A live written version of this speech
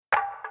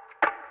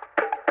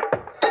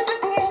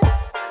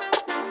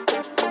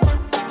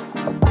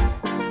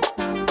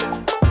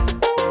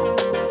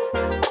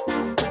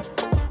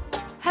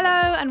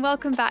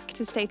welcome back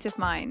to State of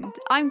Mind.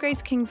 I'm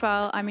Grace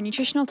Kingswell, I'm a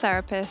nutritional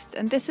therapist,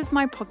 and this is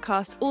my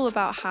podcast all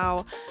about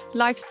how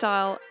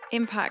lifestyle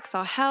impacts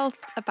our health,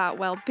 about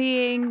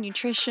well-being,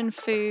 nutrition,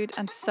 food,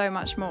 and so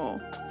much more.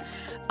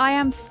 I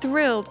am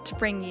thrilled to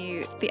bring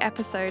you the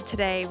episode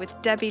today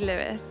with Debbie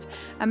Lewis,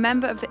 a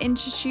member of the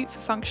Institute for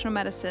Functional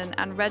Medicine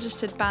and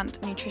registered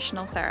BANT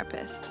nutritional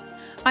therapist.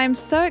 I am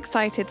so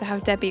excited to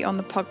have Debbie on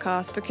the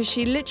podcast because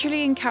she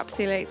literally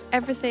encapsulates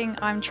everything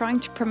I'm trying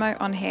to promote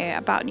on here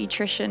about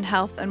nutrition,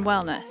 health, and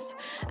wellness.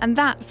 And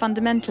that,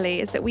 fundamentally,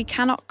 is that we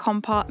cannot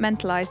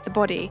compartmentalize the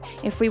body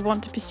if we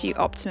want to pursue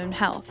optimum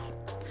health.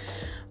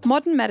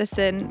 Modern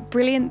medicine,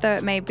 brilliant though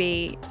it may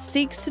be,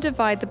 seeks to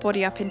divide the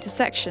body up into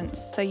sections,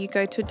 so you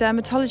go to a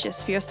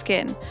dermatologist for your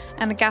skin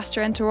and a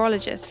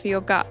gastroenterologist for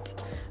your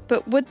gut.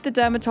 But would the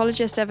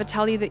dermatologist ever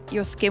tell you that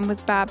your skin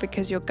was bad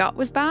because your gut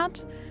was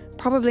bad?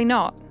 Probably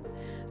not.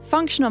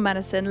 Functional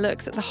medicine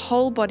looks at the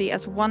whole body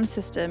as one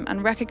system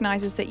and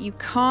recognises that you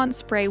can't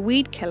spray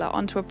weed killer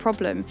onto a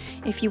problem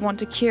if you want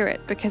to cure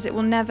it because it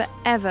will never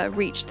ever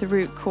reach the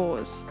root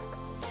cause.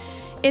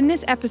 In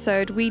this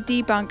episode, we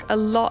debunk a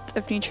lot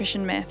of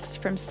nutrition myths,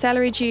 from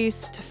celery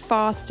juice to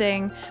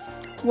fasting,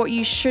 what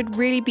you should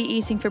really be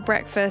eating for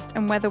breakfast,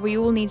 and whether we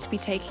all need to be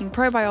taking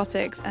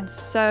probiotics, and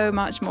so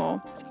much more.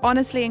 It's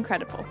honestly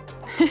incredible.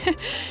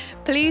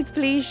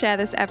 Please share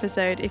this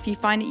episode if you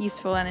find it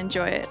useful and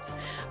enjoy it.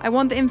 I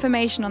want the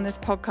information on this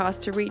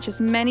podcast to reach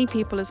as many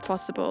people as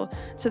possible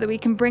so that we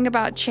can bring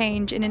about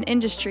change in an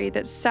industry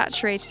that's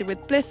saturated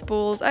with bliss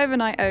balls,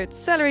 overnight oats,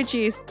 celery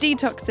juice,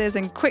 detoxes,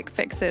 and quick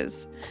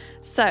fixes.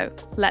 So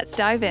let's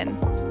dive in.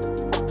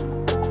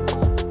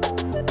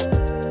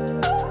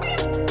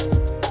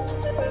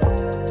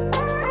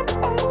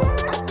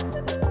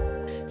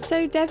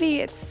 So Debbie,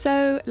 it's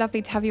so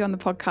lovely to have you on the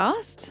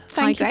podcast.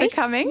 Thank you for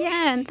coming.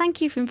 Yeah, and thank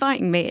you for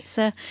inviting me. It's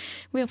a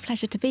real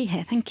pleasure to be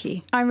here. Thank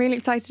you. I'm really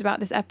excited about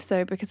this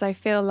episode because I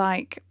feel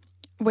like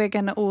we're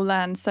going to all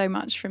learn so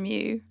much from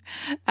you.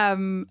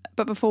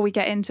 But before we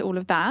get into all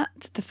of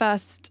that, the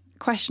first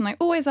question I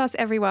always ask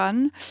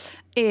everyone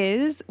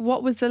is,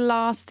 what was the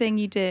last thing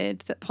you did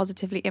that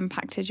positively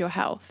impacted your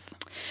health?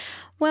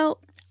 Well,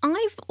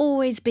 I've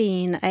always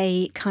been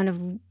a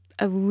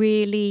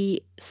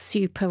really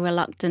super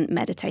reluctant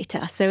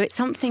meditator. So it's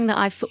something that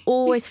I've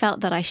always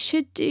felt that I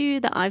should do,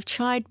 that I've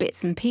tried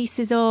bits and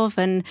pieces of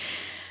and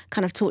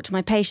kind of talked to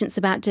my patients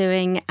about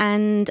doing.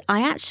 And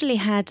I actually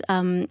had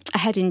a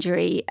head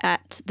injury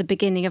at the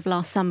beginning of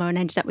last summer and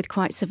ended up with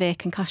quite severe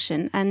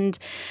concussion. And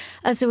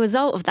as a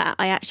result of that,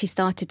 I actually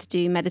started to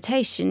do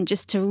meditation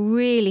just to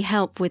really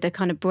help with the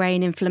kind of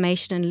brain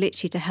inflammation and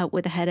literally to help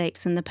with the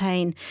headaches and the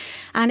pain.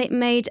 And it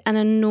made an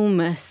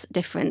enormous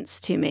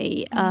difference to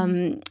me,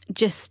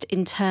 just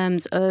in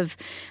terms of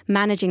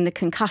managing the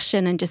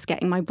concussion and just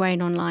getting my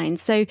brain online.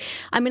 So,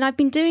 I mean, I've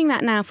been doing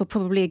that now for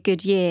probably a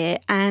good year,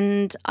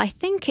 and I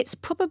think it's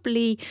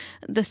probably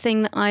the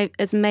thing that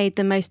has made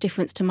the most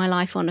difference to my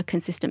life on a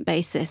consistent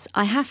basis.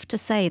 I have to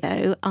say,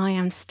 though, I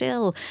am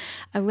still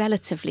a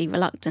relatively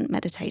reluctant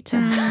meditator. So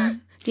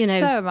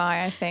am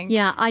I think.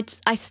 Yeah,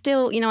 I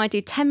still, I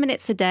do 10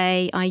 minutes a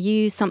day. I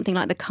use something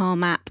like the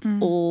Calm app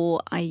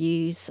or I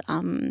use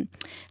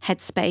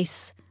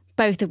Headspace,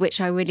 both of which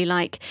I really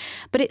like.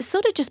 But it's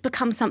sort of just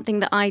become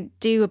something that I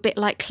do a bit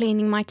like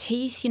cleaning my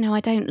teeth. I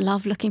don't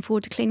love looking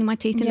forward to cleaning my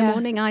teeth in the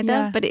morning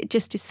either, but it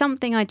just is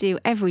something I do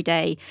every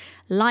day,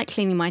 like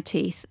cleaning my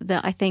teeth,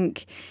 that I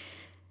think,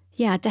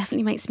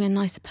 definitely makes me a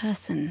nicer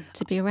person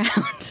to be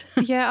around.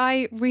 Yeah,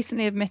 I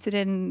recently admitted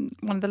in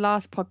one of the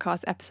last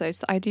podcast episodes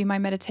that I do my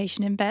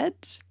meditation in bed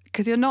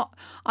because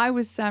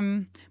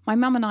my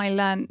mum and I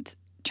learnt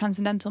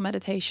transcendental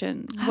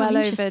meditation well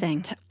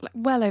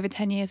over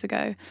 10 years ago,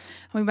 and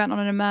we went on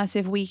an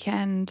immersive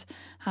weekend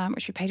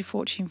which we paid a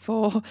fortune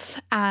for,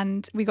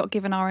 and we got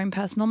given our own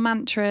personal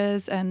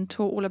mantras and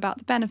taught all about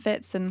the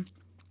benefits, and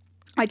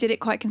I did it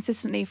quite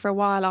consistently for a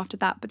while after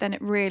that, but then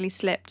it really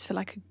slipped for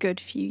like a good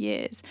few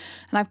years,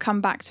 and I've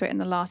come back to it in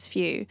the last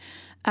few,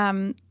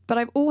 but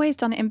I've always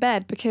done it in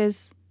bed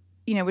because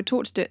we're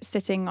taught to do it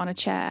sitting on a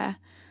chair.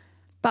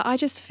 But I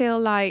just feel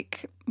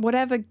like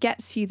whatever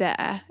gets you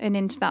there and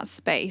into that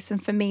space,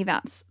 and for me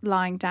that's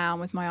lying down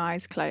with my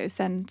eyes closed,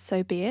 then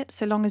so be it.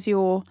 So long as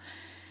you're,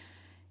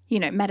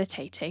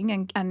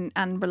 meditating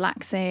and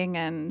relaxing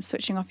and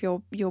switching off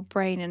your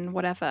brain and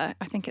whatever,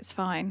 I think it's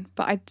fine.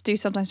 But I do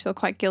sometimes feel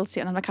quite guilty,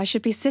 and I'm like, I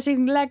should be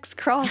sitting legs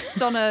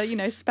crossed on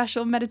a,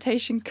 special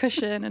meditation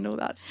cushion and all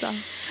that stuff.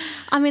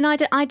 I mean,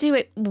 I do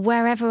it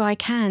wherever I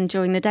can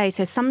during the day.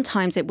 So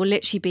sometimes it will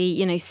literally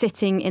be,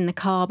 sitting in the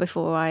car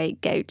before I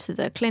go to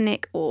the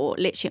clinic, or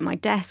literally at my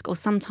desk. Or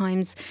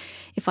sometimes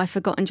if I've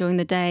forgotten during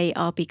the day,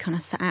 I'll be kind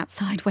of sat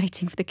outside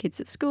waiting for the kids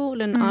at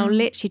school, and I'll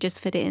literally just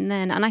fit it in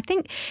then. And I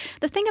think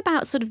the thing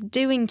about sort of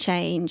doing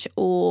change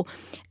or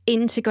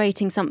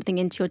integrating something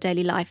into your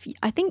daily life,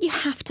 I think you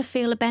have to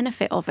feel a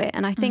benefit of it.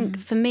 And I think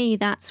for me,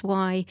 that's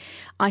why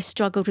I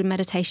struggled with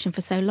meditation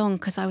for so long,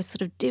 because I was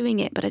sort of doing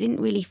it, but I didn't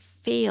really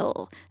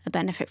feel a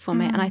benefit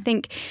from it. And I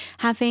think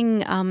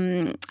having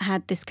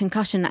had this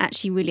concussion,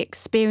 actually really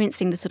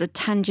experiencing the sort of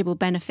tangible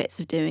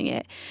benefits of doing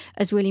it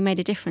has really made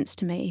a difference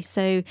to me.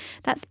 So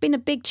that's been a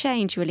big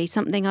change, really,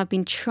 something I've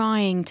been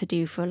trying to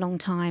do for a long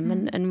time,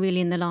 and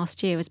really in the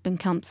last year has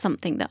become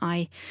something that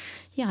I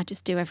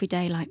just do every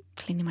day, like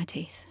cleaning my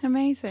teeth.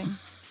 Amazing.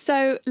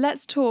 So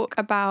let's talk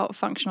about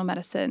functional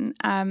medicine.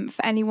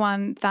 For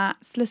anyone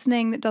that's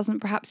listening that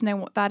doesn't perhaps know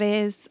what that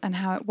is and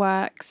how it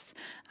works,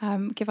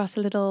 give us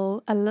a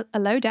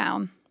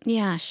lowdown.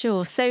 Yeah,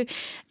 sure. So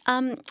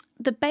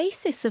the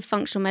basis of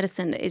functional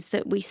medicine is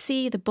that we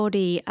see the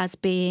body as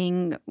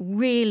being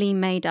really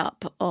made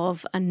up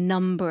of a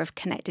number of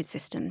connected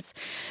systems.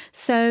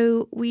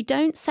 So we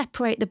don't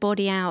separate the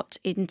body out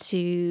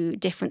into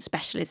different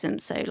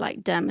specialisms, so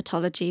like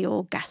dermatology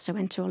or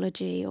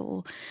gastroenterology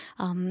or,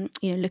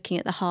 looking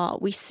at the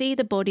heart. We see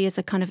the body as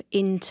a kind of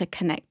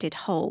interconnected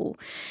whole.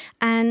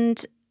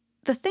 And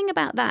the thing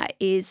about that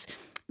is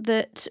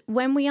that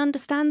when we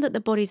understand that the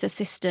body's a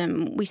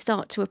system, we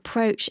start to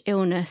approach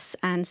illness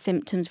and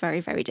symptoms very,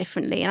 very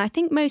differently. And I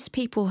think most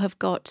people have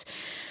got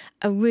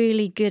a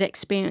really good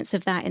experience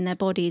of that in their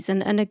bodies.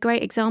 And a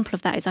great example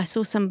of that is I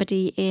saw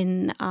somebody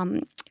in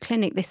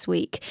clinic this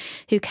week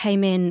who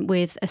came in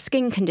with a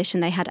skin condition.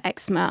 They had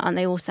eczema and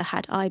they also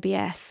had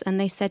IBS. And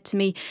they said to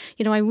me,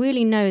 I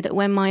really know that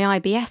when my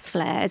IBS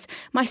flares,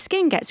 my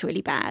skin gets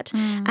really bad.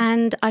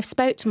 And I've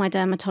spoke to my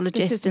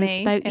dermatologist and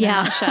spoke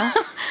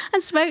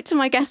to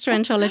my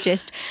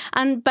gastroenterologist,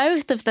 and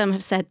both of them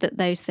have said that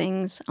those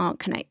things aren't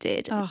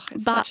connected. Oh,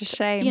 it's such a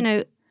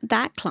shame.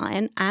 That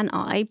client and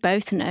I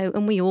both know,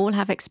 and we all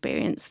have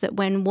experience, that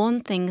when one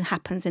thing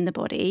happens in the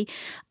body,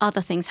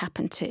 other things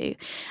happen too.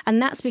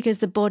 And that's because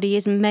the body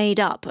is made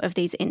up of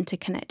these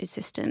interconnected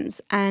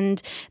systems.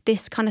 And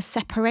this kind of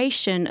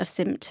separation of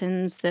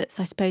symptoms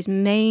that's, I suppose,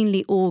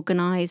 mainly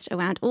organised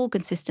around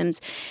organ systems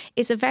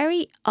is a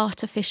very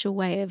artificial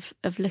way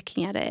of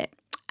looking at it.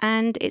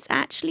 And it's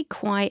actually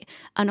quite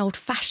an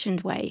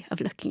old-fashioned way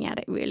of looking at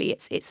it, really.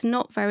 It's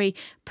not very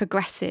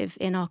progressive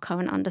in our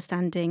current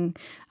understanding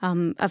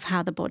of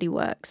how the body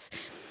works.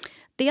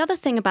 The other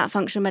thing about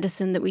functional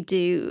medicine that we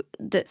do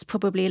that's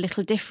probably a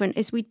little different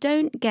is we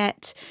don't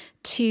get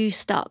too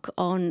stuck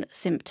on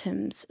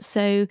symptoms.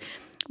 So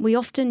we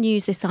often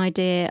use this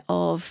idea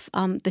of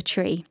the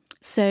tree.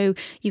 So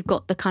you've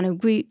got the kind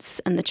of roots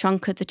and the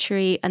trunk of the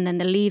tree, and then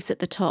the leaves at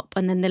the top.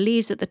 And then the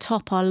leaves at the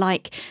top are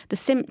like the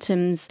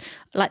symptoms,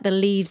 like the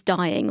leaves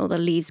dying or the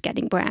leaves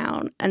getting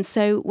brown. And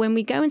so when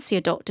we go and see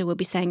a doctor, we'll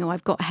be saying,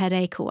 I've got a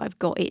headache, or I've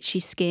got itchy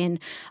skin,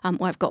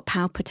 or I've got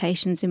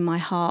palpitations in my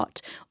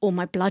heart, or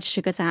my blood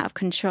sugar's out of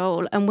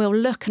control. And we'll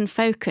look and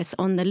focus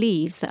on the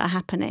leaves that are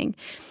happening.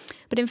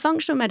 But in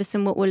functional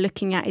medicine, what we're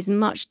looking at is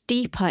much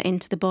deeper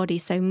into the body,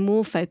 so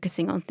more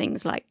focusing on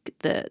things like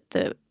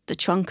the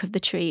trunk of the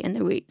tree and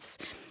the roots.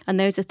 And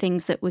those are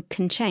things that we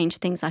can change,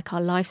 things like our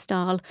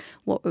lifestyle,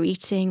 what we're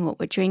eating, what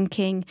we're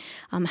drinking,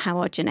 how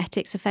our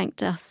genetics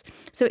affect us.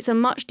 So it's a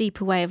much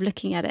deeper way of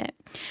looking at it.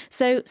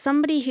 So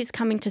somebody who's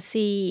coming to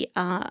see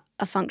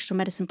a functional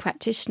medicine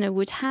practitioner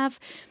would have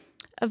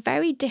a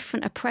very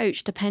different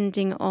approach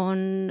depending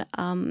on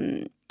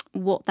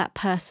what that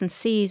person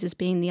sees as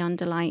being the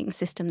underlying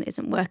system that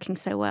isn't working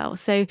so well.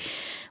 So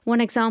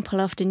one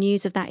example I often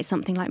use of that is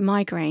something like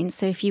migraines.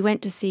 So if you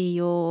went to see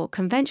your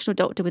conventional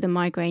doctor with a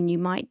migraine, you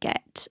might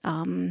get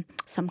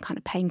some kind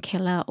of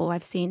painkiller, or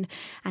I've seen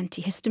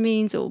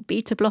antihistamines or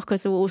beta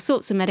blockers or all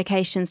sorts of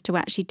medications to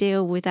actually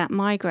deal with that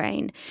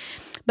migraine.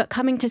 But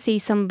coming to see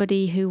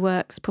somebody who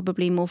works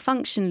probably more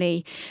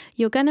functionally,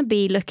 you're going to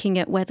be looking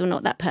at whether or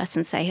not that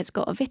person, say, has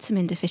got a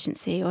vitamin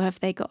deficiency, or have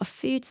they got a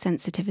food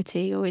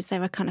sensitivity, or is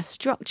there a kind of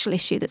structural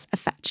issue that's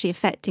actually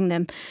affecting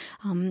them.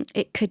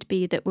 It could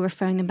be that we're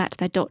referring them back to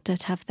their doctor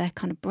to have their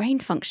kind of brain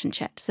function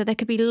checked. So there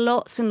could be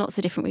lots and lots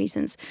of different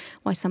reasons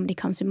why somebody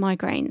comes with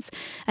migraines.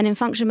 And in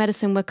functional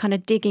medicine, we're kind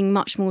of digging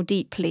much more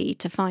deeply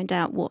to find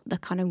out what the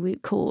kind of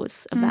root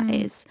cause of that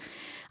is.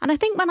 And I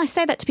think when I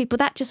say that to people,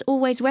 that just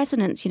always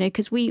resonates,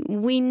 because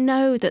we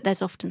know that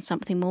there's often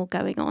something more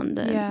going on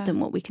than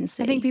what we can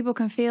see. I think people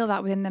can feel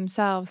that within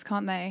themselves,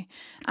 can't they?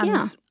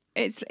 And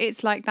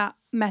it's like that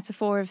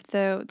metaphor of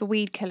the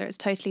weed killer. It's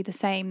totally the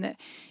same, that,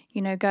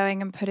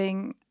 going and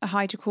putting a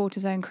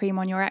hydrocortisone cream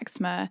on your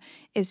eczema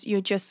is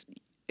you're just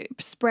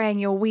spraying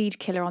your weed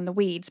killer on the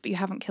weeds, but you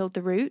haven't killed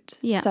the root.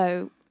 Yeah.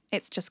 So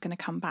it's just going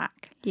to come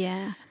back.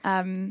 Yeah.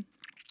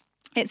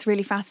 It's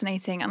really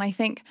fascinating. And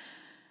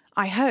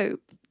I hope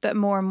that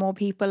more and more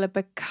people are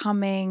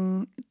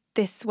becoming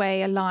this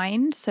way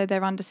aligned, so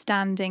they're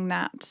understanding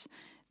that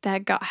their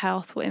gut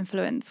health will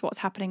influence what's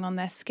happening on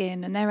their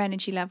skin and their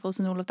energy levels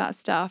and all of that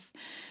stuff.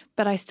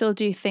 But I still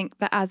do think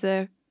that as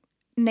a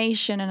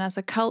nation and as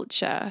a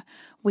culture,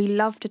 we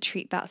love to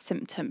treat that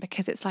symptom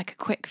because it's like a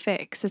quick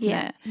fix, isn't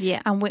it?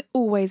 Yeah. And we're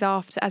always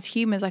after, as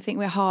humans, I think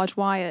we're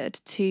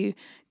hardwired to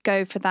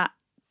go for that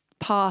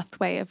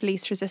pathway of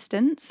least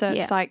resistance. So it's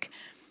Yeah. like,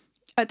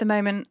 at the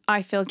moment,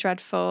 I feel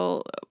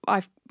dreadful.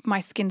 My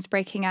skin's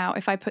breaking out.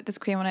 If I put this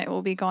cream on it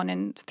will be gone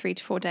in 3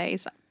 to 4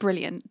 days.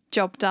 Brilliant.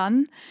 Job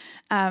done.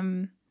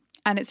 And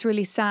it's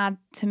really sad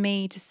to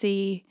me to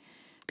see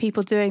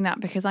people doing that,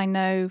 because I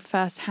know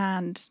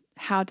firsthand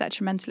how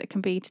detrimental it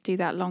can be to do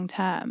that long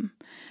term.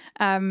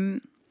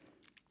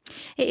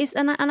 It is,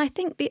 and I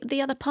think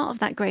the other part of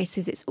that, Grace,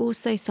 is it's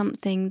also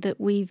something that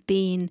we've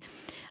been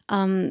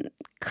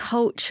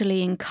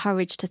culturally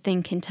encouraged to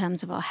think in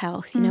terms of our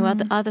health. You know,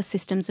 other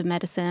systems of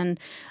medicine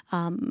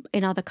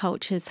in other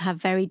cultures have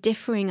very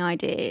differing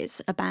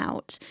ideas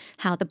about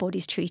how the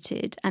body's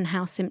treated and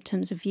how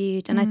symptoms are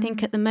viewed. And I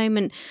think at the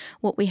moment,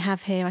 what we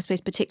have here, I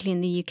suppose, particularly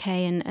in the UK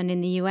and in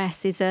the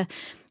US,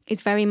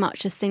 is very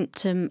much a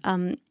symptom.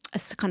 A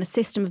kind of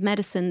system of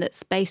medicine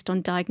that's based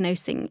on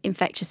diagnosing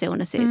infectious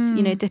illnesses.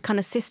 You know, the kind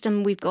of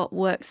system we've got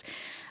works,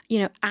 you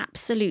know,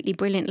 absolutely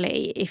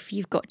brilliantly if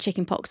you've got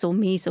chickenpox or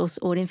measles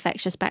or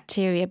infectious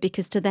bacteria,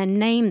 because to then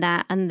name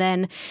that and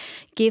then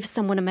give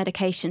someone a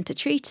medication to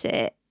treat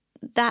it,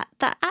 that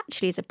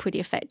actually is a pretty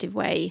effective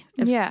way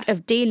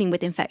of dealing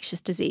with infectious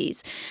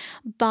disease.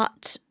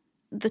 But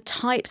the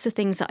types of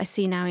things that I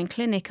see now in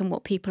clinic and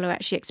what people are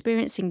actually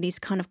experiencing, these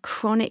kind of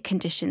chronic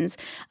conditions,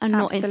 are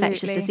not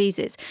infectious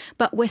diseases.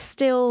 But we're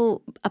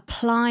still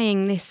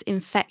applying this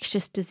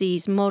infectious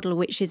disease model,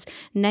 which is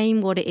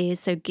name what it is,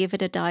 so give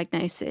it a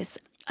diagnosis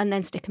and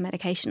then stick a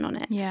medication on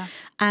it. Yeah.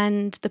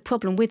 And the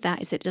problem with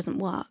that is it doesn't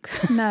work.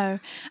 No.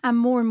 And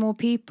more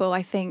people,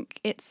 I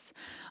think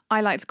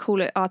I like to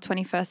call it our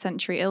 21st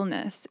century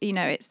illness. You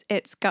know,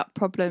 it's gut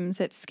problems,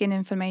 it's skin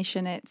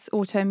inflammation, it's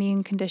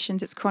autoimmune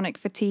conditions, it's chronic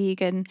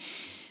fatigue. And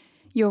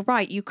you're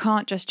right, you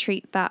can't just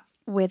treat that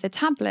with a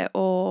tablet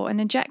or an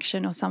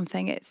injection or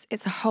something.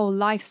 It's a whole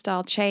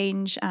lifestyle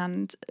change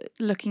and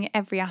looking at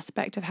every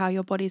aspect of how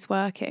your body's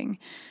working.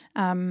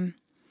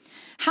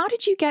 How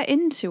did you get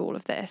into all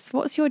of this?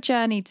 What's your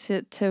journey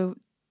to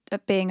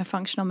being a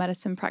functional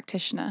medicine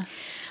practitioner?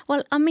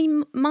 Well, I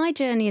mean, my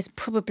journey is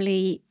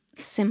probably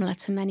similar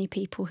to many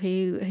people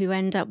who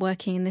end up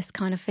working in this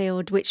kind of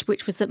field, which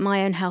was that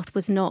my own health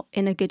was not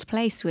in a good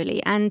place,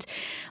 really. And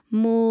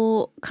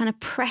more kind of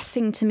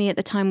pressing to me at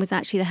the time was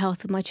actually the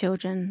health of my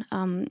children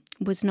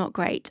was not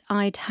great.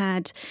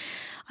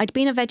 I'd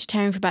been a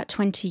vegetarian for about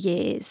 20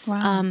 years.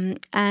 Wow.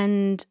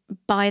 And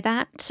by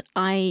that,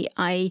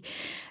 I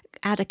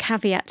add a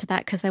caveat to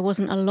that because there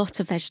wasn't a lot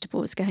of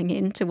vegetables going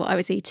into what I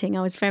was eating.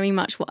 I was very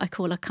much what I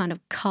call a kind of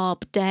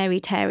carb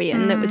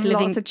dairytarian that was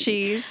living...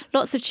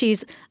 Lots of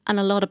cheese and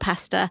a lot of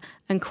pasta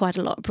and quite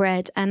a lot of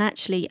bread and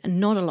actually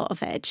not a lot of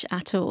veg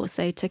at all.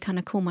 So to kind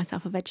of call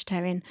myself a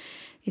vegetarian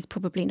is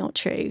probably not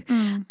true.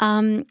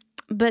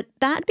 But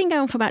that had been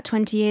going on for about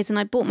 20 years and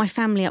I brought my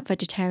family up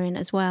vegetarian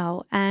as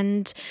well.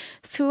 And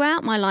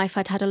throughout my life,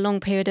 I'd had a long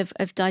period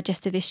of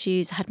digestive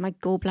issues. I had my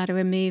gallbladder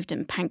removed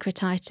and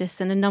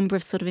pancreatitis and a number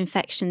of sort of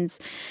infections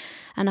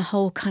and a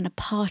whole kind of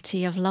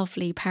party of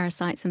lovely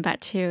parasites and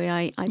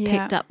bacteria I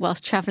picked up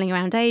whilst travelling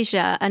around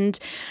Asia. And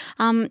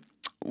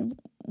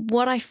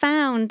what I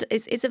found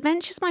is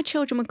eventually as my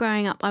children were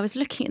growing up, I was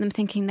looking at them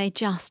thinking they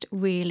just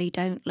really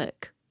don't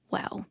look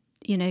well.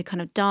 You know,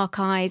 kind of dark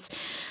eyes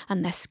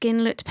and their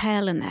skin looked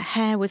pale and their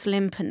hair was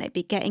limp and they'd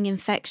be getting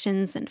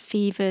infections and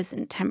fevers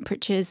and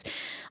temperatures.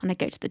 And I'd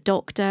go to the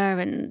doctor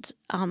and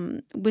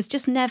was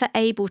just never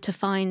able to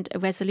find a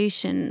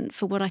resolution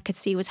for what I could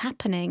see was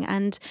happening.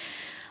 And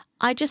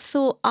I just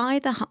thought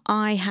either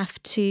I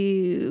have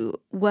to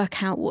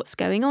work out what's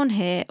going on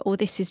here or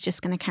this is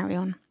just going to carry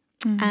on.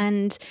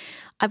 And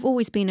I've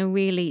always been a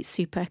really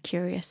super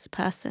curious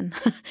person.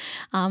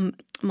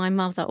 My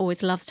mother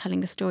always loves telling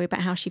the story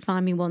about how she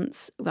found me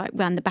once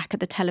around the back of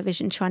the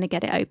television trying to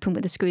get it open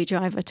with a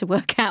screwdriver to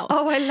work out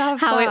I love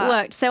how that. it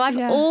worked. So I've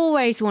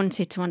always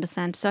wanted to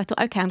understand. So I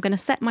thought, okay, I'm going to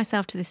set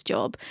myself to this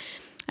job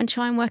and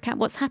try and work out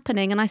what's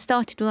happening. And I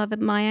started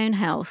with my own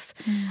health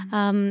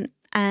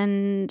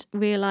and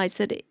realised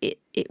that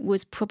it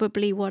was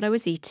probably what I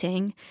was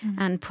eating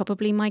and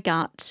probably my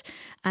gut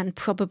and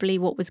probably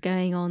what was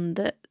going on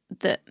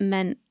that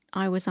meant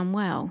I was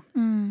unwell.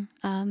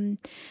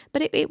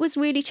 But it was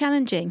really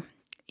challenging.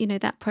 You know,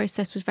 that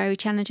process was very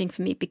challenging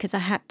for me because I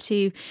had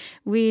to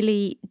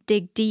really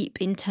dig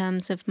deep in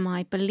terms of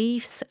my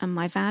beliefs and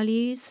my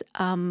values,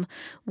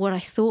 what I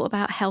thought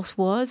about health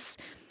was,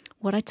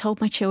 what I told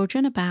my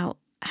children about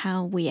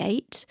how we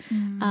ate.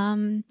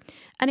 And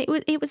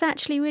it was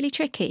actually really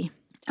tricky.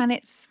 And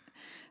it's,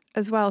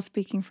 as well,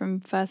 speaking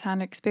from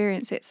first-hand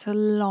experience, it's a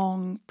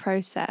long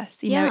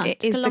process. You know,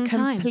 it is the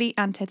complete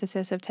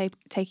antithesis of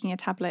taking a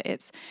tablet.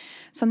 It's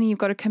something you've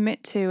got to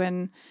commit to,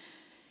 and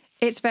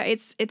it's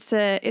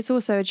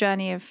also a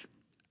journey of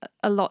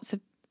lots of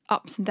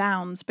ups and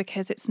downs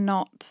because it's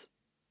not.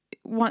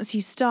 Once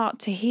you start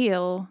to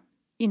heal,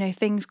 you know,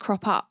 things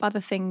crop up, other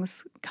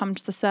things come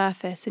to the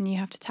surface, and you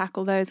have to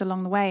tackle those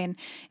along the way. And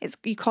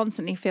you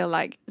constantly feel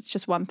like it's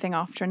just one thing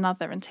after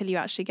another until you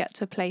actually get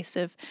to a place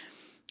of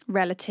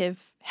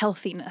relative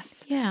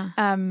healthiness. Yeah.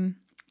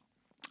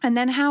 And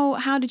then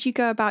how did you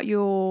go about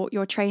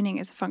your training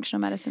as a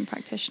functional medicine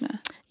practitioner?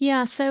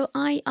 Yeah, so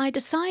I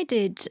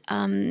decided,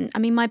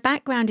 my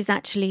background is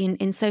actually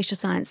in social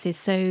sciences.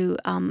 So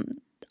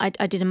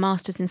I did a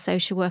master's in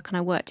social work and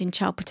I worked in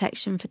child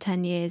protection for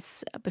 10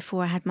 years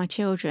before I had my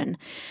children.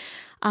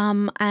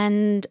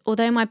 And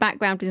although my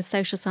background is in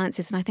social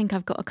sciences and I think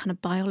I've got a kind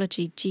of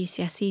biology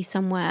GCSE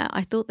somewhere,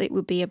 I thought that it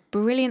would be a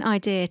brilliant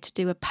idea to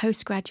do a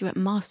postgraduate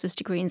master's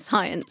degree in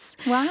science.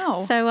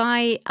 Wow. So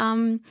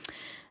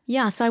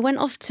so I went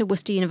off to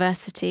Worcester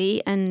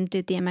University and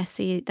did the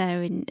MSc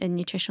there in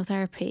nutritional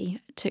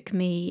therapy. It took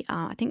me,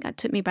 I think that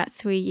took me about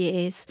 3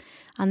 years.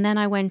 And then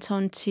I went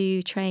on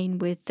to train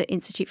with the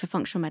Institute for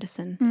Functional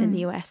Medicine in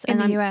the US. In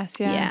the US,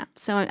 yeah. Yeah.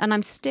 So, and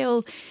I'm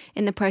still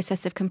in the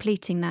process of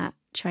completing that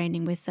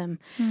training with them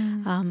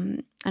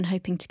and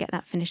hoping to get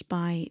that finished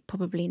by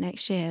probably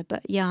next year.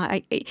 But yeah,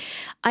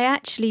 I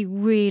actually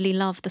really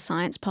love the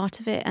science part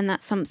of it, and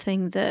that's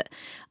something that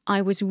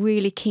I was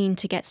really keen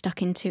to get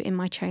stuck into in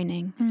my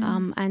training.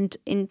 And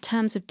in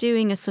terms of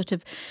doing a sort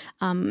of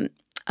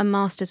a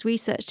master's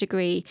research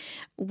degree,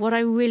 what I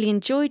really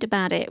enjoyed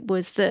about it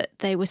was that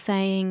they were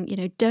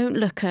saying, don't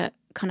look at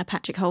kind of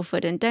Patrick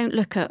Holford and don't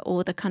look at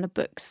all the kind of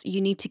books.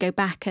 You need to go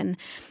back and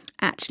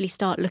actually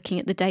start looking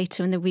at the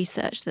data and the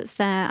research that's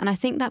there. And I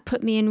think that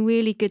put me in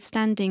really good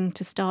standing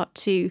to start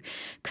to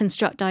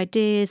construct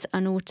ideas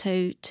and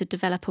also to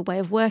develop a way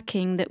of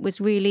working that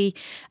was really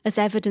as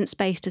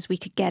evidence-based as we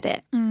could get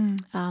it.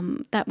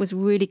 That was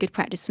really good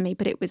practice for me,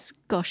 but it was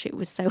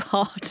so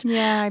hard.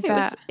 Yeah, I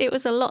bet. It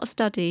was a lot of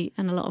study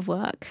and a lot of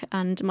work,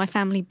 and my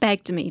family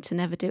begged me to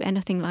never do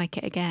anything like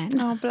it again.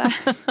 Oh,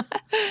 bless.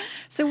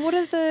 So what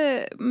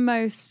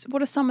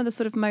are some of the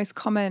sort of most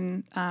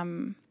common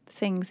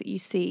things that you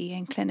see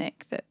in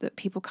clinic that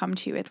people come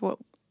to you with?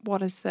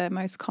 What is the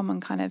most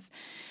common kind of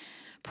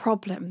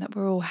problem that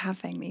we're all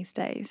having these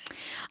days?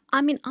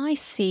 To be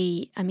honest,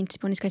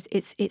 Grace,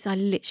 I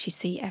literally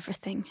see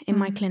everything in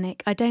my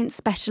clinic. I don't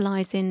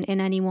specialise in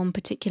any one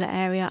particular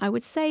area. I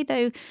would say,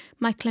 though,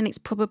 my clinic's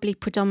probably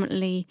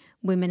predominantly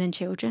women and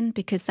children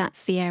because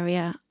that's the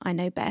area I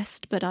know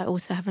best, but I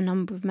also have a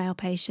number of male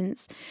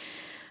patients.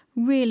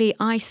 Really,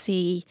 I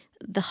see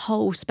the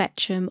whole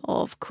spectrum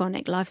of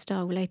chronic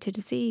lifestyle-related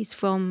disease,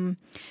 from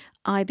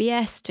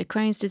IBS to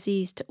Crohn's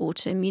disease to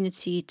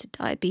autoimmunity to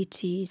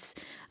diabetes.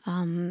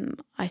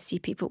 I see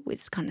people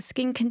with kind of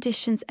skin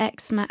conditions,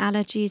 eczema,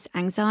 allergies,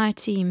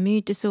 anxiety,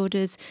 mood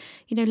disorders,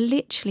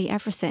 literally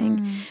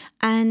everything.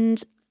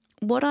 And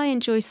what I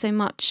enjoy so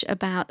much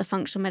about the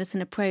functional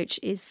medicine approach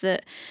is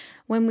that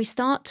when we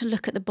start to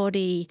look at the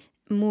body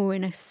more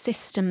in a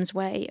systems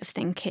way of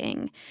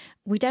thinking,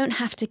 we don't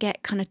have to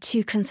get kind of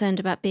too concerned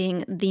about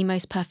being the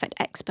most perfect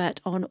expert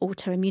on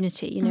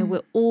autoimmunity.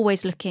 We're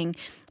always looking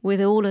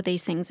with all of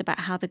these things about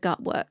how the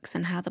gut works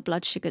and how the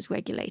blood sugar's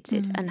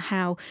regulated and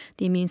how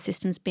the immune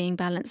system's being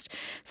balanced.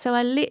 So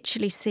I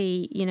literally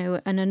see,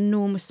 an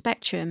enormous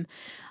spectrum.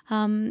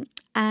 I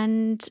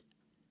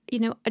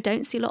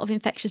don't see a lot of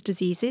infectious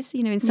diseases.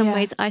 In some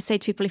ways, I say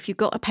to people, if you've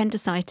got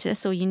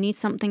appendicitis or you need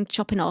something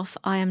chopping off,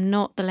 I am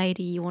not the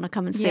lady you want to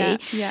come and see.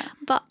 Yeah.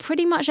 But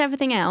pretty much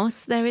everything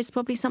else, there is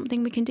probably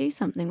something we can do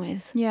something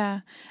with.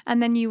 Yeah.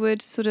 And then you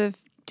would sort of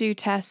do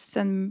tests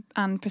and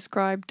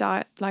prescribe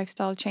diet,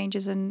 lifestyle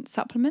changes and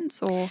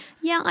supplements, or?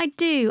 Yeah, I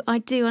do.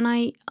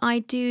 And I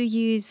do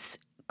use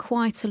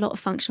quite a lot of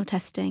functional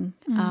testing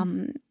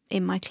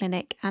in my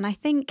clinic. And I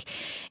think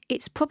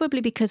it's probably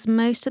because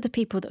most of the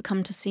people that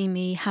come to see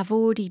me have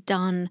already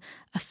done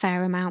a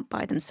fair amount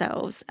by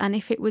themselves. And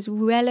if it was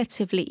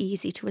relatively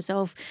easy to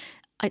resolve,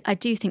 I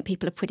do think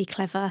people are pretty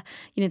clever.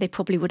 They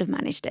probably would have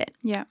managed it.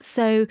 Yeah.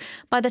 So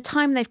by the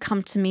time they've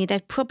come to me,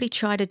 they've probably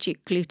tried a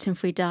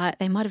gluten-free diet.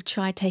 They might have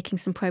tried taking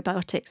some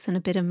probiotics and a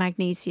bit of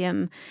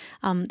magnesium.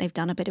 They've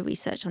done a bit of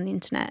research on the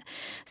internet.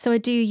 So I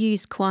do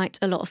use quite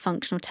a lot of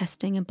functional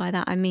testing. And by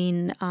that, I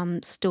mean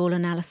stool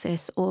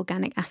analysis,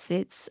 organic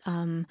acids.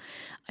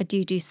 I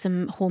do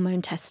some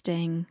hormone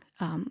testing,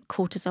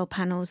 cortisol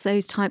panels,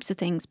 those types of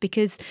things,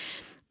 because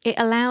it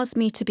allows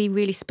me to be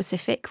really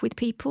specific with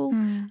people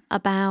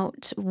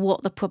about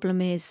what the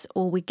problem is,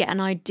 or we get an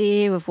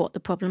idea of what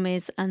the problem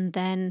is and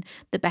then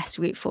the best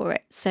route for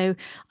it. So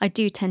I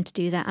do tend to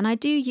do that. And I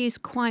do use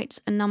quite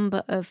a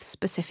number of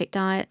specific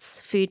diets,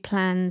 food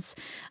plans,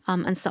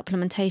 and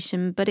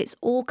supplementation, but it's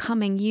all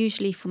coming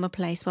usually from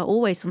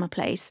always from a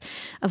place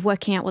of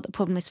working out what the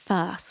problem is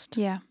first.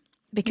 Yeah.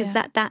 Because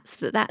that's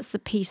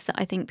the piece that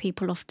I think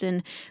people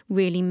often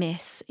really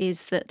miss,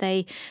 is that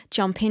they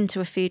jump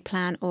into a food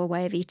plan or a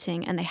way of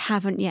eating and they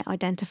haven't yet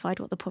identified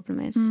what the problem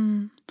is.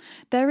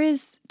 There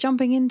is,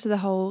 jumping into the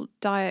whole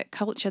diet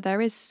culture,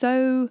 there is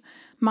so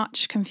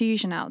much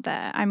confusion out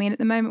there. I mean, at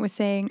the moment we're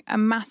seeing a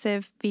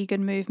massive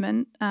vegan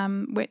movement,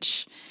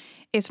 which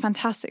is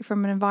fantastic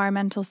from an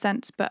environmental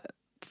sense, but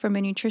from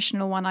a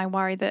nutritional one, I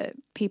worry that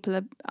people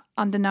are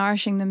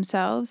undernourishing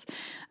themselves.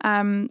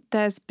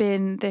 There's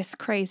been this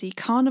crazy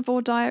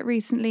carnivore diet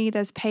recently.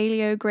 There's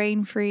paleo,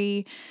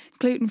 grain-free,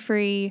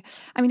 gluten-free.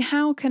 I mean,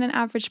 how can an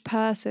average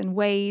person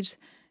wade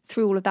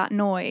through all of that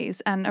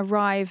noise and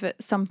arrive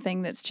at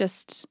something that's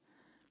just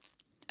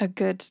a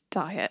good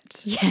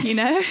diet, you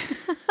know?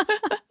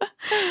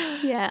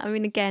 Yeah, I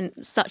mean, again,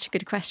 such a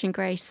good question,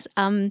 Grace.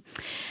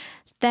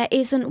 There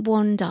isn't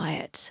one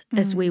diet,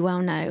 as we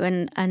well know,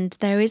 and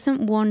there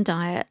isn't one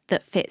diet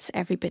that fits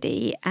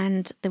everybody.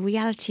 And the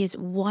reality is,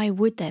 why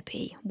would there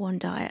be one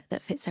diet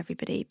that fits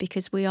everybody?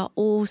 Because we are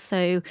all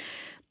so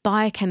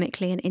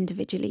biochemically and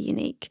individually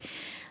unique.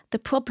 The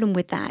problem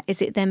with that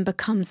is it then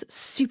becomes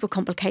super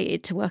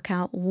complicated to work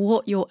out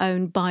what your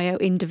own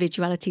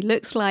bio-individuality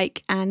looks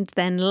like, and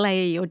then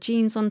layer your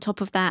genes on top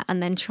of that,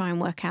 and then try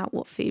and work out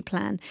what food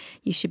plan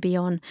you should be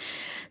on.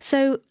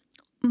 So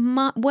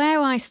where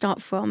I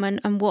start from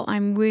and what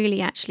I'm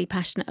really actually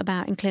passionate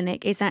about in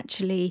clinic is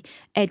actually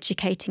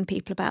educating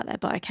people about their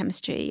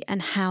biochemistry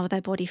and how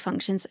their body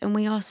functions. And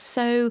we are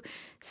so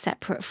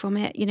separate from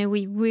it. You know,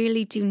 we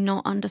really do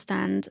not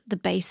understand the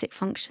basic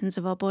functions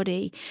of our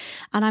body.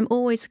 And I'm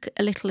always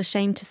a little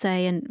ashamed to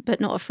say, but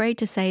not afraid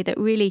to say, that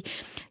really,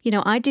 you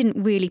know, I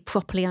didn't really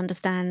properly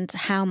understand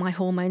how my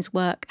hormones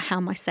work, how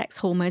my sex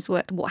hormones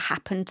worked, what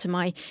happened to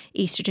my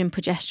estrogen,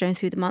 progesterone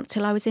through the month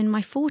till I was in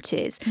my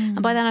 40s.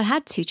 And by then I'd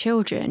had 2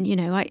 children. You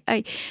know,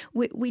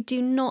 we do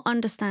not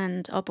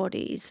understand our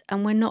bodies,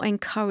 and we're not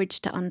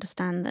encouraged to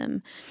understand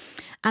them.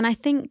 And I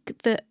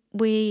think that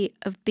we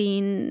have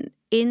been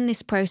in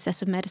this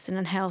process of medicine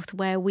and health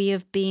where we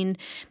have been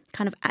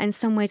kind of in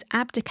some ways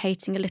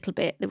abdicating a little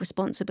bit the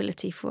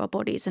responsibility for our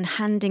bodies and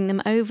handing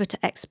them over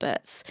to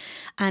experts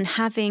and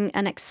having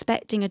and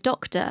expecting a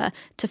doctor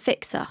to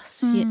fix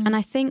us. And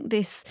I think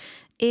this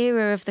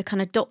era of the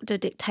kind of doctor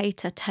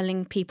dictator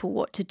telling people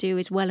what to do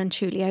is well and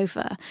truly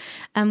over.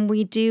 And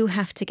we do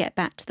have to get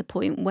back to the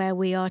point where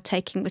we are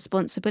taking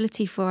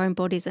responsibility for our own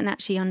bodies and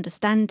actually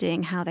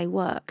understanding how they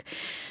work.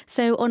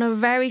 So on a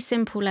very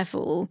simple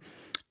level,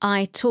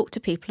 I talk to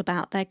people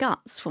about their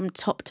guts from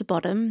top to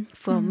bottom,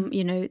 from,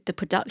 you know, the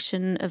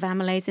production of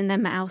amylase in their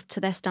mouth to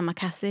their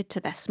stomach acid, to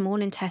their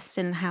small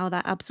intestine and how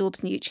that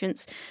absorbs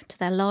nutrients, to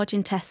their large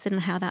intestine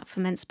and how that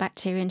ferments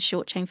bacteria and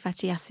short-chain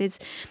fatty acids.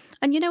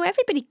 And, you know,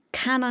 everybody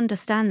can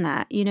understand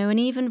that, you know, and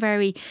even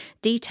very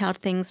detailed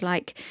things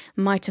like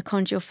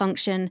mitochondrial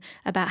function,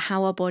 about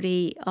how our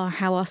body or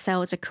how our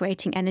cells are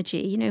creating energy.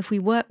 You know, if we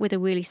work with a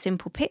really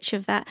simple picture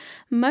of that,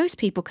 most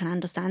people can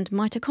understand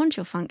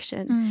mitochondrial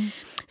function.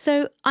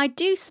 So I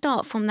do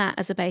start from that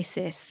as a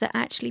basis, that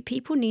actually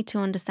people need to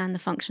understand the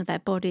function of their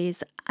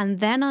bodies and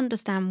then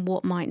understand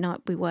what might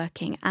not be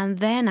working, and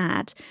then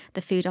add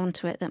the food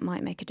onto it that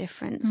might make a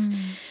difference.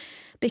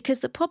 Because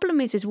the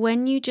problem is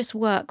when you just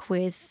work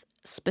with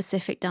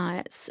specific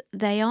diets,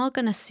 they are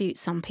going to suit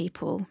some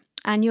people.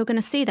 And you're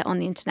going to see that on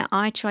the internet.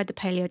 I tried the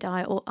paleo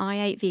diet, or I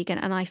ate vegan,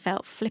 and I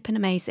felt flipping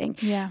amazing.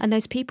 Yeah. And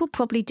those people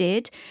probably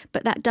did,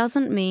 but that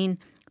doesn't mean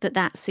that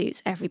that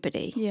suits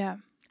everybody. Yeah.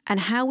 And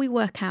how we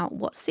work out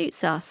what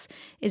suits us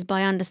is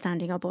by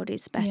understanding our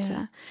bodies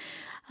better.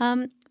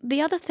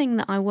 The other thing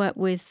that I work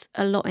with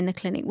a lot in the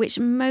clinic, which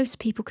most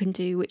people can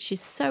do, which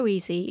is so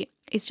easy,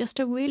 is just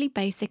a really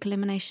basic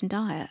elimination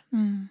diet.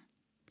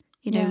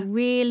 You know,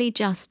 really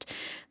just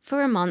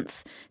for a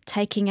month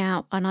taking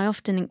out, and I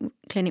often in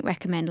clinic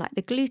recommend like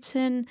the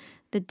gluten,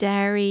 the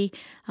dairy,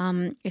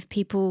 if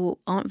people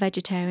aren't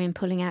vegetarian,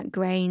 pulling out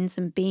grains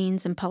and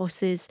beans and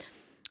pulses,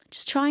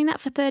 just trying that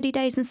for 30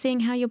 days and seeing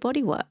how your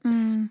body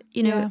works,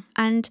 you know,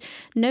 and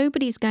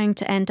nobody's going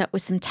to end up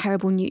with some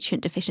terrible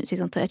nutrient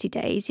deficiencies on 30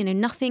 days. You know,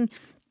 nothing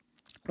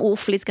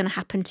awful is going to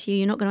happen to you.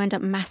 You're not going to end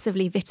up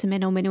massively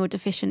vitamin or mineral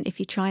deficient if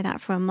you try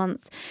that for a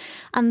month.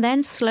 And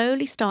then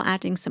slowly start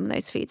adding some of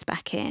those foods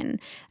back in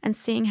and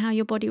seeing how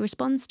your body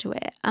responds to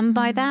it. And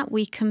by that,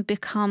 we can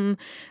become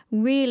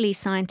really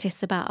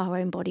scientists about our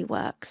own body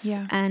works.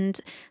 And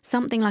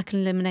something like an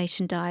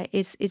elimination diet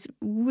is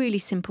really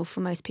simple for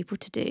most people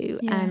to do.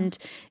 And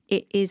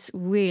it is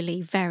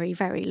really very,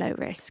 very low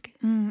risk.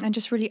 And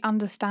just really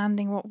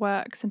understanding what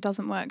works and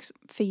doesn't work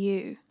for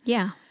you.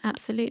 Yeah,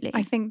 absolutely.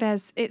 I think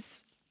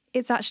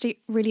it's actually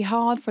really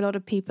hard for a lot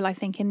of people, I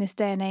think, in this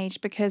day and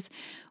age, because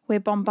we're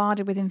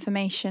bombarded with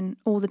information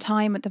all the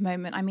time at the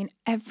moment. I mean,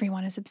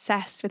 everyone is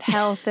obsessed with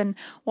health and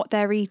what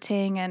they're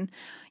eating, and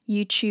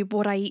YouTube,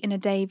 what I eat in a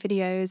day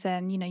videos.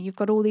 And, you know, you've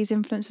got all these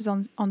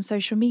influencers on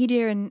social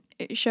media and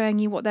showing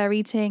you what they're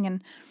eating.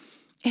 And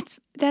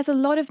there's a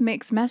lot of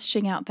mixed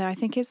messaging out there. I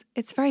think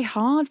it's very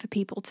hard for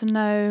people to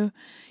know.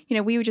 You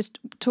know, we were just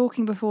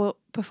talking before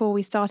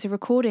we started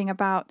recording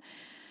about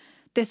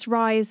this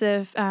rise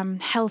of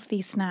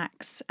healthy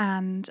snacks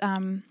and,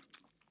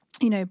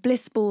 you know,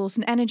 bliss balls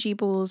and energy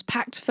balls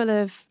packed full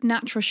of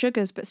natural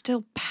sugars, but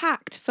still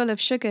packed full of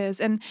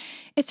sugars. And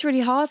it's really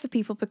hard for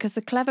people because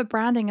the clever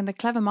branding and the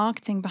clever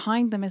marketing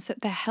behind them is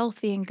that they're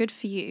healthy and good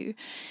for you.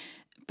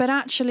 But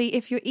actually,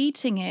 if you're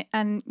eating it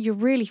and you're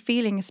really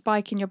feeling a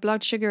spike in your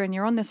blood sugar and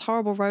you're on this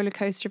horrible roller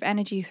coaster of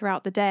energy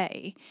throughout the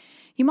day,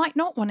 you might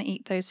not want to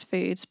eat those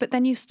foods. But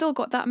then you've still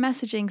got that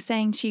messaging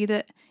saying to you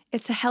that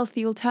it's a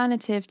healthy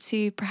alternative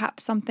to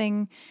perhaps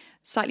something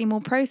slightly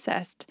more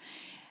processed.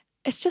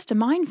 it's just a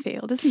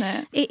minefield, isn't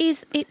it? It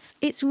is.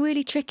 It's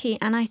really tricky.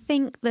 And I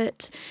think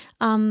that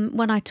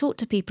when I talk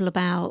to people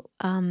about,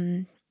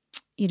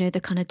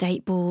 the kind of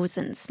date balls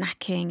and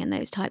snacking and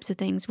those types of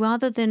things,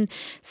 rather than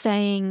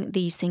saying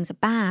these things are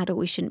bad or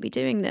we shouldn't be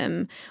doing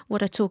them,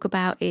 what I talk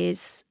about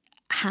is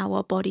how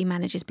our body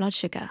manages blood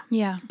sugar.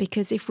 Yeah.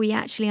 Because if we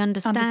actually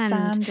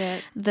understand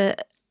it.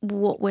 that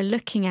what we're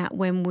looking at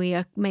when we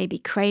are maybe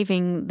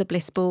craving the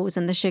bliss balls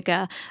and the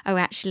sugar are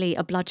actually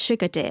a blood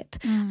sugar dip,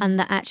 and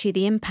that actually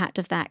the impact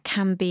of that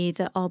can be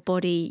that our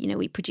body,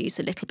 we produce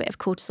a little bit of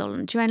cortisol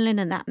and adrenaline,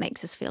 and that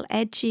makes us feel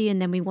edgy,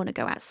 and then we want to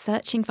go out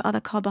searching for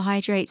other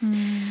carbohydrates,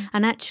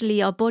 and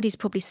actually our body's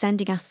probably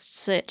sending us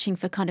searching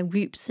for kind of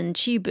roots and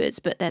tubers,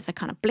 but there's a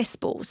kind of bliss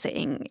ball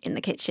sitting in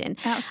the kitchen.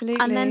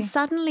 Absolutely. And then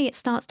suddenly it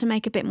starts to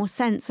make a bit more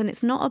sense, and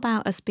it's not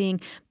about us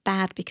being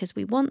bad because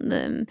we want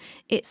them.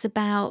 It's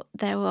about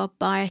there are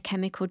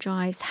biochemical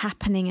drives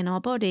happening in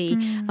our body,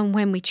 and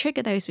when we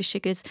trigger those with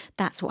sugars,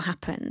 that's what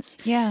happens.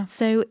 Yeah.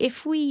 So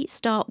if we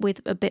start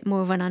with a bit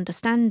more of an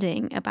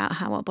understanding about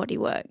how our body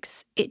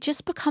works, it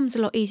just becomes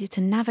a lot easier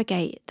to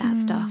navigate that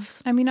stuff.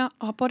 I mean,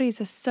 our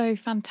bodies are so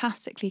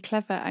fantastically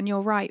clever, and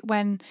you're right,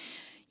 when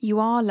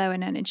you are low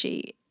in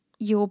energy,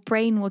 your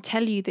brain will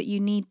tell you that you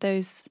need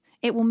those.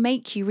 It will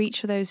make you reach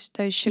for those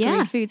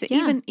sugary foods.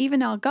 Yeah.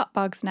 Even our gut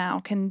bugs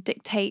now can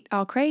dictate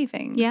our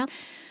cravings. Yeah.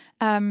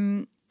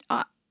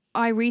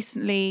 I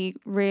recently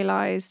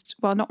realised,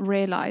 I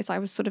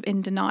was sort of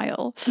in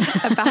denial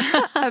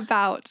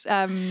about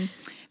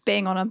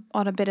being on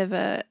a bit of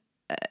a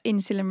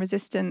insulin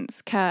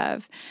resistance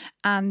curve,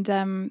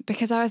 and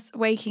because I was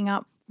waking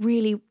up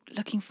really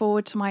looking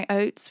forward to my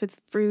oats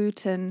with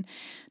fruit and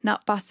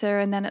nut butter,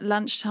 and then at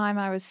lunchtime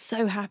I was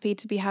so happy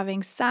to be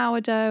having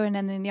sourdough, and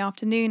then in the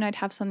afternoon I'd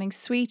have something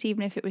sweet,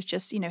 even if it was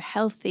just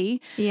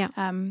healthy,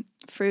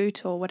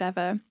 fruit or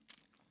whatever.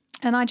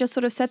 And I just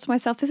sort of said to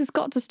myself, this has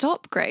got to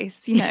stop,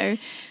 Grace.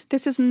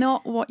 This is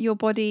not what your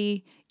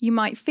body, you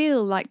might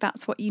feel like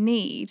that's what you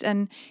need.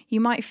 And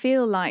you might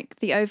feel like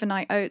the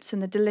overnight oats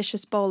and the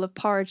delicious bowl of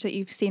porridge that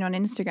you've seen on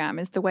Instagram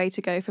is the way to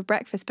go for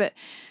breakfast. But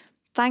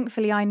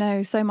thankfully, I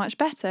know so much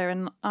better.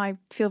 And I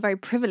feel very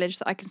privileged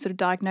that I can sort of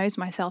diagnose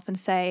myself and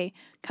say,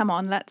 come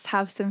on, let's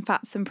have some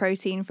fats and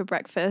protein for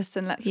breakfast,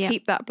 and let's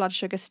keep that blood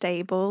sugar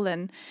stable.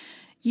 And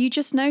you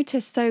just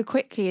notice so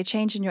quickly a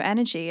change in your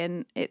energy.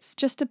 And it's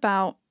just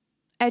about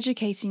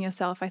educating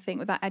yourself, I think,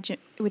 with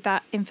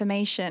that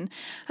information,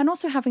 and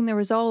also having the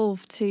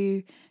resolve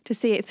to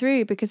see it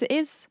through, because it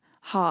is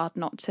hard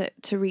not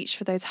to reach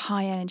for those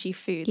high energy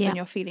foods when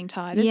you're feeling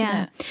tired,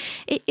 isn't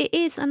it? It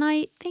is. And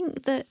I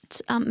think that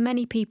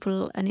many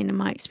people, and in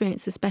my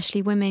experience,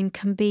 especially women,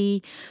 can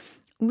be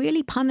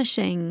really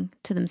punishing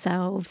to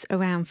themselves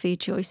around food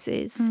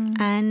choices.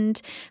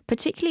 And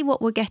particularly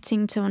what we're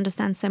getting to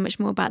understand so much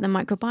more about the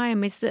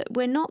microbiome is that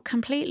we're not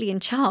completely in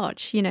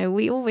charge.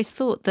 We always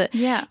thought that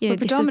we're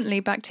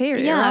predominantly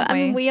bacteria, aren't we?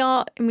 I mean, we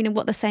are,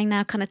 what they're saying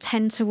now, kind of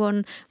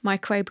 10-to-1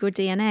 microbial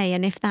DNA.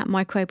 And if that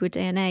microbial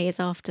DNA is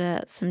after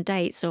some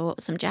dates or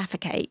some Jaffa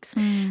cakes,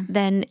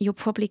 then you're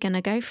probably going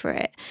to go for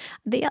it.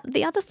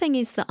 The other thing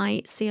is that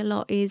I see a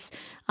lot is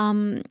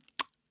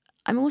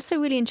I'm also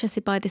really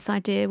interested by this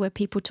idea where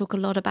people talk a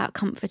lot about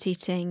comfort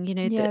eating,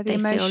 that they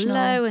feel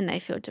low and they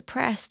feel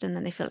depressed, and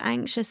then they feel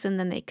anxious, and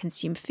then they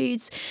consume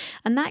foods.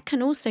 And that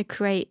can also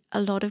create a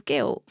lot of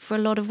guilt for a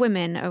lot of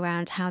women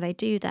around how they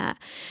do that.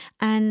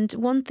 And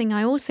one thing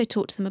I also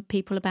talk to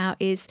people about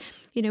is,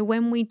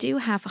 when we do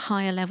have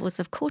higher levels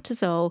of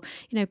cortisol,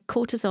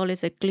 cortisol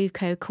is a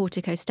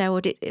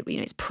glucocorticosteroid.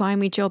 Its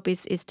primary job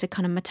is to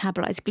kind of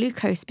metabolize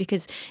glucose,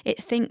 because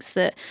it thinks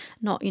that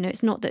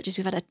it's not that just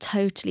we've had a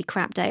totally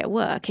crap day at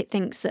work. It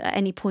thinks that at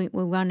any point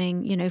we're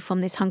running,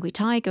 from this hungry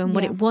tiger, and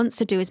what it wants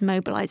to do is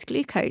mobilize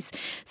glucose.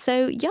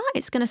 So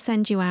it's going to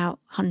send you out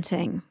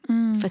hunting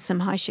for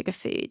some high sugar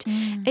food.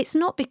 It's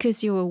not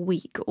because you're a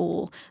weak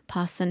or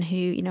person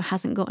who,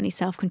 hasn't got any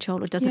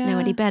self-control or doesn't know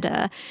any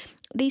better.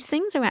 These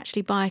things are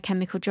actually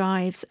biochemical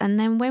drives. And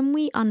then when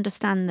we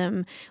understand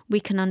them, we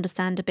can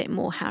understand a bit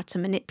more how to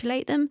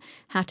manipulate them,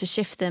 how to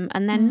shift them,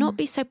 and then not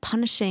be so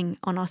punishing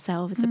on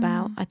ourselves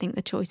about, I think,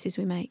 the choices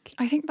we make.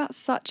 I think that's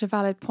such a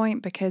valid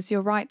point, because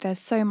you're right, there's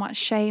so much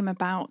shame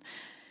about,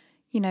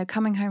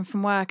 coming home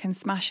from work and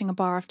smashing a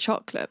bar of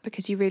chocolate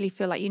because you really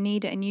feel like you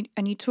need it.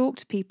 And you talk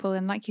to people,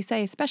 and like you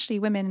say, especially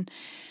women,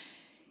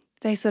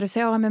 they sort of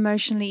say, oh, I'm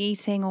emotionally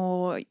eating,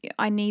 or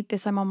I need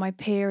this, I'm on my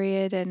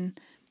period. And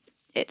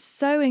it's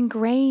so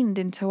ingrained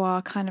into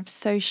our kind of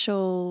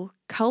social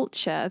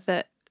culture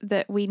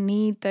that we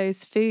need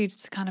those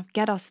foods to kind of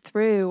get us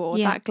through, or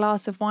that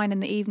glass of wine in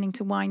the evening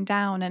to wind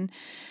down. And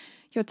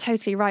you're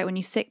totally right when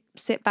you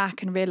sit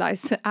back and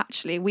realise that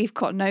actually we've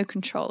got no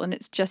control, and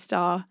it's just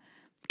our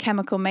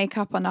chemical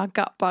makeup on our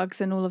gut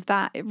bugs and all of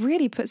that. It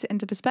really puts it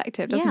into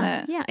perspective, doesn't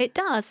it? Yeah, it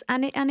does.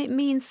 And it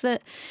means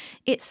that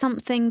it's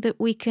something that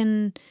we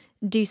can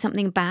do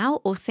something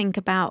about or think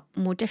about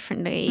more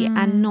differently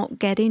and not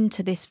get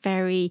into this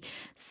very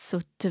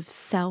sort of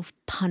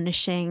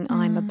self-punishing,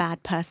 I'm a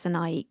bad person,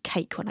 I eat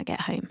cake when I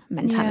get home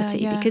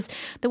mentality. Because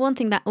the one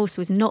thing that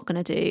also is not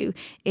going to do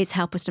is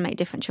help us to make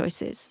different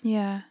choices.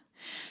 Yeah.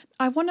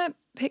 I want to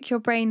pick your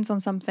brains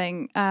on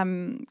something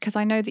because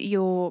I know that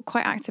you're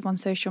quite active on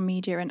social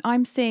media, and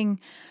I'm seeing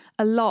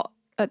a lot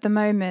at the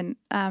moment,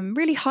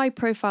 really high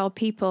profile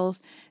people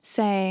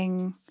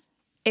saying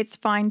it's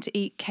fine to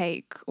eat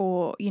cake,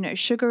 or, you know,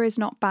 sugar is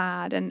not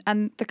bad.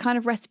 And the kind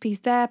of recipes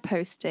they're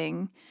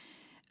posting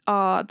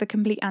are the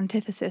complete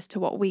antithesis to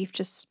what we've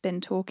just been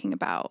talking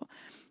about.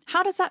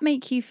 How does that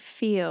make you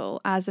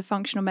feel as a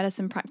functional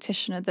medicine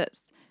practitioner that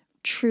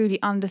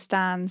truly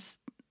understands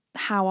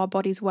how our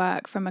bodies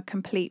work from a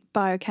complete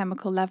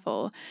biochemical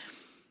level,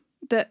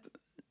 that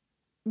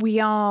we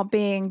are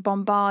being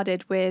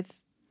bombarded with,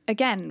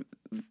 again,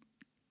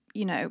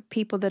 you know,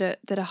 people that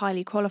are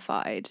highly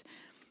qualified,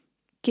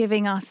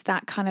 giving us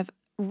that kind of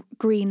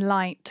green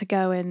light to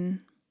go and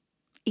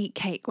eat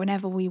cake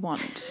whenever we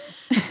want?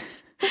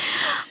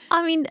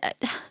 I mean,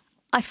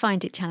 I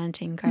find it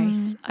challenging,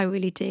 Grace. I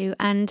really do.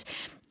 And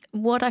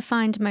what I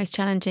find most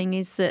challenging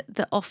is that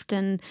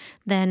often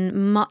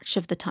then much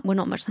of the time, well,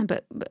 not much time,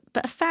 but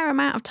a fair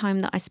amount of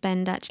time that I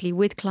spend actually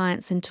with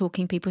clients and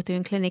talking people through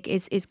in clinic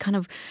is kind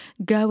of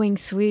going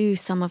through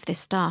some of this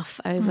stuff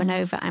over and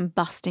over and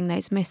busting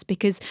those myths,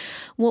 because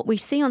what we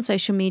see on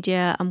social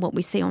media and what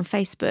we see on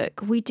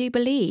Facebook, we do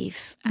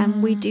believe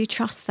and we do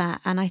trust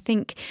that. And I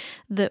think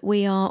that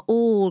we are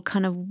all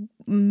kind of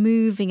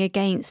moving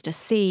against a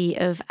sea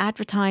of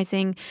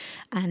advertising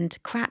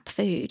and crap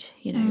food,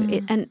 you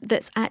know, and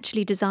that's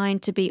actually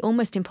designed to be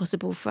almost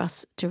impossible for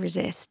us to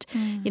resist.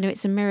 You know,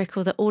 it's a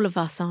miracle that all of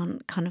us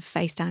aren't kind of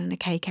face down in a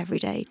cake every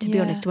day, to be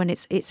honest, when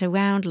it's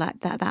around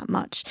like that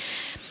much.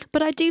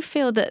 But I do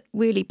feel that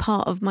really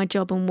part of my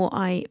job and what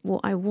I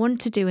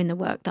want to do in the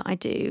work that I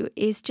do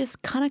is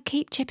just kind of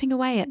keep chipping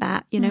away at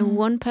that, you know,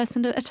 one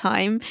person at a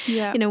time,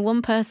 you know,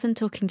 one person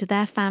talking to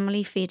their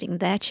family, feeding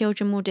their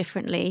children more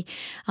differently,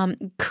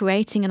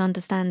 creating an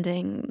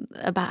understanding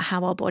about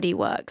how our body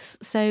works.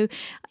 So,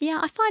 yeah,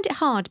 I find it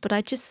hard, but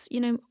I just, you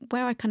know,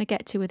 where I kind of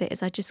get to with it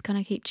is I just kind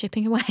of keep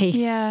chipping away.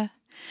 Yeah.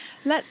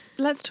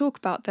 Let's talk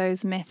about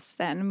those myths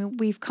then. I mean,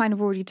 we've kind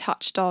of already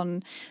touched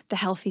on the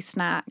healthy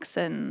snacks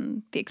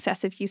and the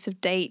excessive use of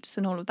dates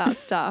and all of that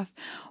stuff.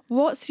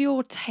 What's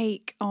your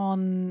take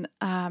on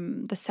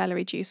the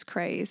celery juice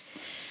craze?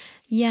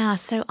 Yeah,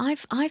 so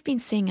I've been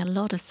seeing a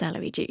lot of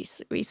celery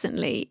juice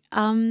recently,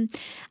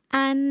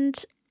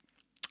 and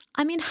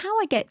I mean, how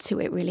I get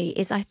to it really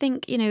is I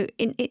think, you know,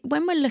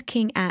 when we're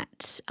looking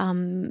at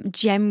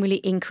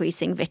generally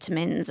increasing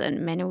vitamins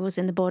and minerals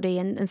in the body,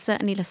 and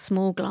certainly a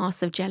small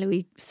glass of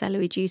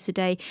celery juice a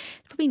day,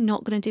 it's probably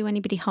not going to do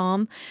anybody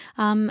harm.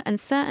 And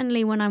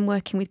certainly when I'm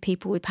working with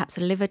people with perhaps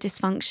a liver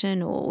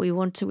dysfunction, or we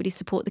want to really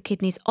support the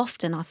kidneys,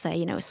 often I'll say,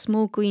 you know, a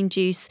small green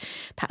juice,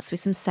 perhaps with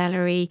some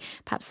celery,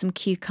 perhaps some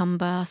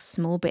cucumber,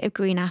 small bit of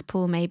green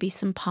apple, maybe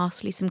some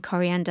parsley, some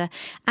coriander,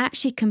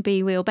 actually can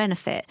be real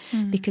benefit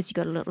because you've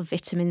got a lot of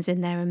vitamins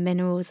in there and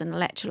minerals and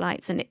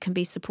electrolytes, and it can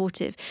be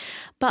supportive.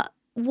 But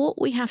what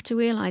we have to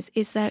realise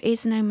is there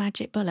is no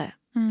magic bullet.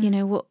 You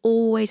know, we're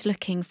always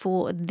looking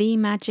for the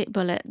magic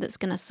bullet that's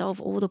going to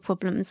solve all the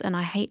problems. And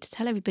I hate to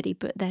tell everybody,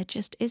 but there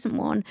just isn't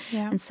one.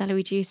 Yeah. And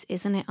celery juice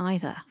isn't it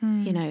either.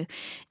 You know,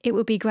 it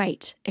would be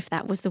great if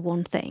that was the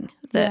one thing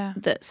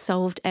that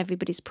solved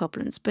everybody's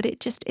problems, but it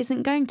just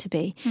isn't going to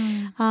be.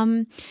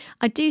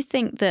 I do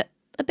think that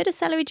a bit of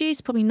celery juice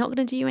probably not going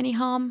to do you any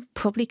harm.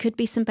 Probably could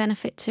be some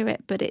benefit to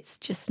it, but it's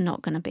just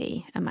not going to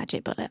be a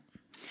magic bullet.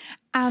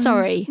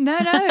 Sorry. No,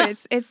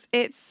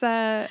 it's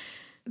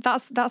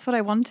that's what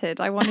I wanted.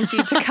 I wanted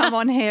you to come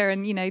on here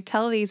and, you know,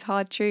 tell these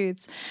hard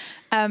truths.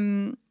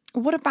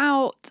 What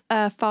about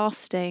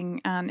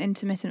fasting and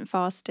intermittent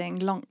fasting,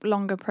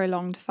 longer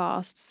prolonged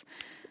fasts?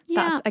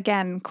 That's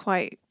again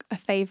quite a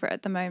favourite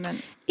at the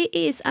moment. It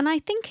is, and I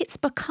think it's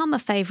become a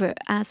favourite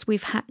as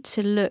we've had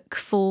to look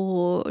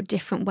for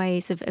different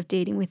ways of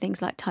dealing with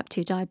things like type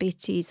 2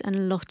 diabetes and a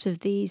lot of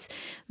these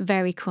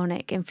very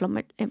chronic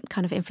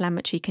kind of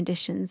inflammatory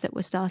conditions that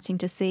we're starting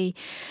to see.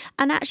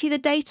 And actually the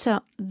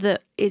data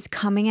that is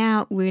coming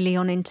out really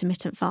on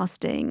intermittent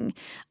fasting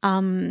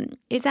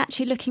is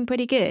actually looking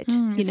pretty good.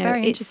 It's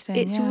very interesting.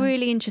 It's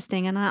really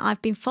interesting, and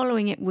I've been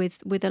following it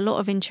with a lot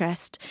of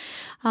interest.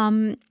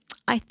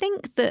 I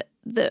think that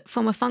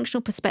from a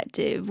functional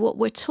perspective, what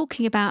we're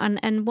talking about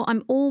and what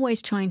I'm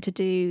always trying to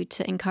do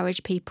to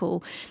encourage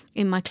people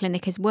in my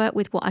clinic is work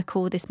with what I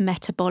call this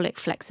metabolic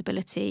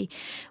flexibility,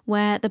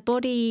 where the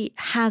body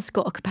has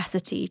got a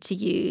capacity to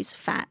use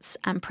fats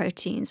and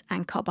proteins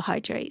and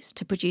carbohydrates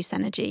to produce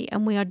energy.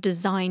 And we are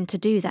designed to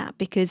do that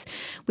because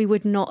we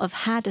would not have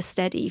had a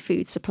steady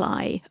food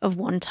supply of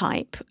one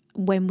type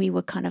when we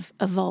were kind of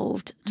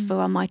evolved for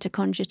our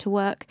mitochondria to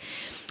work.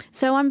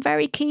 So I'm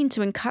very keen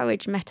to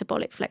encourage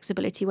metabolic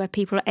flexibility where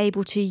people are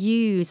able to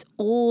use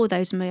all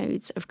those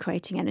modes of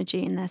creating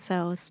energy in their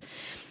cells.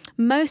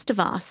 Most of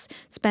us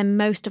spend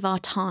most of our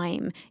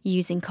time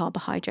using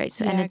carbohydrates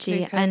for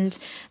energy. Glucose.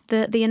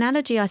 And the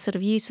analogy I sort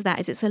of use for that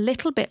is it's a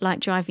little bit like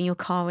driving your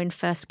car in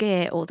first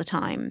gear all the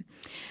time.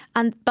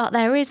 But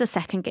there is a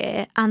second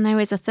gear and there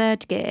is a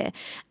third gear,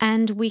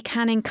 and we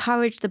can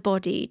encourage the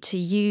body to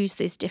use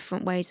these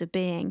different ways of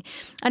being.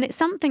 And it's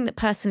something that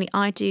personally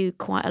I do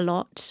quite a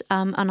lot,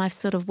 and I've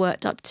sort of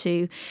worked up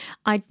to.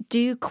 I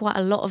do quite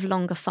a lot of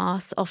longer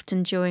fasts,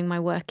 often during my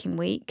working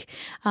week.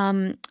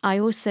 I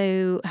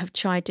also have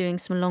tried doing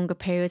some longer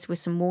periods with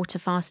some water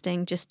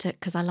fasting, just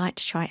because I like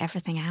to try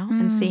everything out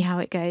and see how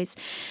it goes.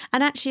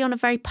 And actually, on a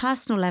very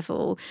personal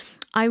level,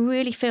 I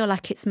really feel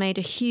like it's made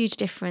a huge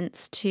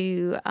difference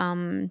to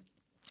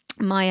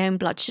my own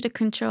blood sugar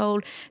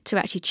control, to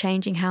actually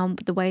changing how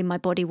the way my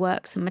body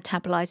works and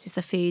metabolizes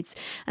the foods.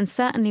 And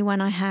certainly when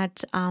I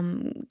had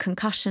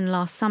concussion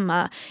last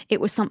summer,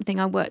 it was something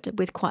I worked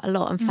with quite a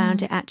lot and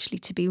found it actually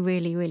to be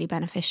really, really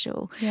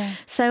beneficial. Yeah.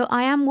 So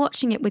I am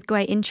watching it with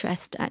great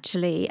interest,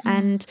 actually,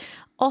 and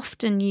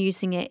often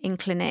using it in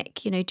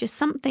clinic, just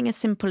something as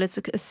simple as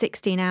a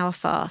 16-hour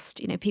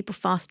fast. People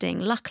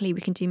fasting, luckily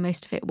we can do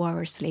most of it while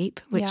we're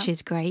asleep, which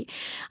is great.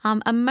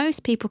 And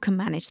most people can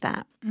manage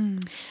that.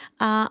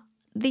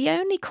 The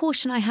only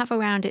caution I have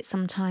around it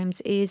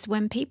sometimes is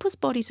when people's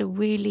bodies are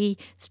really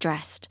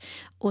stressed,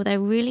 or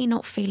they're really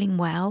not feeling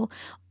well,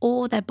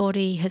 or their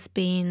body has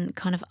been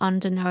kind of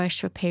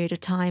undernourished for a period of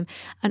time.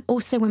 And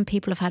also when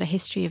people have had a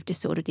history of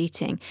disordered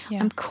eating,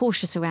 I'm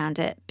cautious around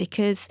it,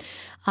 because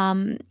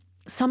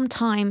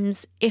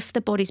sometimes if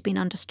the body's been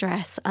under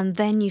stress and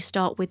then you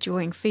start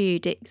withdrawing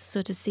food, it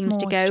sort of seems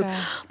to go,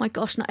 oh my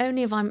gosh, not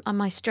only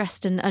am I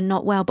stressed and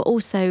not well, but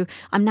also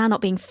I'm now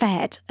not being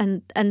fed,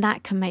 and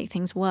that can make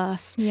things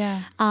worse.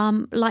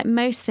 Like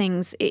most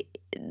things,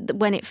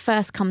 when it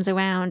first comes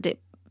around,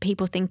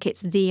 people think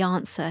it's the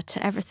answer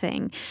to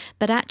everything.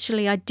 But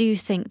actually, I do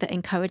think that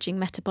encouraging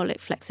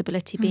metabolic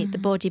flexibility, be it the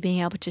body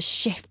being able to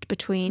shift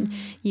between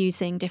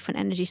using different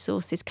energy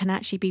sources, can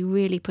actually be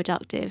really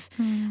productive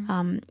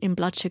in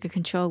blood sugar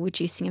control,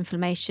 reducing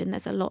inflammation.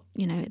 There's a lot,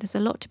 there's a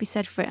lot to be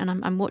said for it, and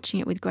I'm watching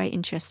it with great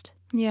interest.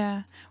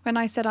 Yeah. When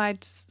I said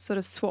I'd sort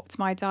of swapped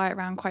my diet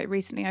around quite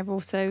recently, I've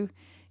also,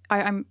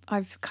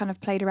 I've kind of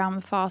played around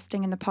with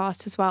fasting in the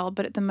past as well,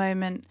 but at the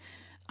moment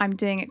I'm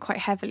doing it quite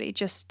heavily,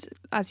 just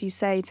as you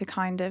say, to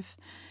kind of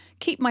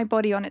keep my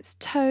body on its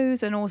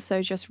toes and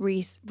also just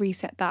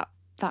reset that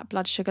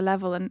blood sugar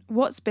level. And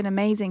what's been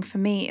amazing for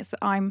me is that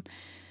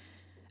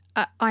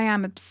I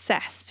am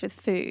obsessed with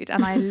food,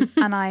 and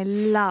I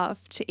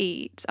love to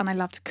eat, and I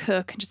love to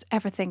cook, and just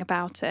everything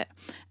about it.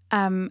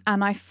 And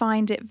I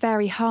find it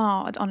very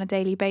hard on a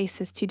daily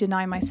basis to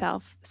deny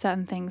myself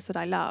certain things that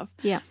I love.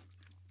 Yeah.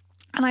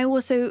 And I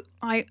also,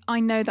 I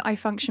know that I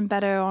function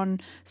better on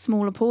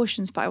smaller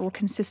portions, but I will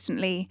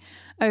consistently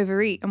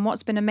overeat. And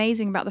what's been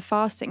amazing about the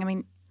fasting, I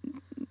mean,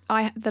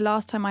 the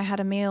last time I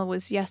had a meal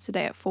was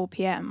yesterday at 4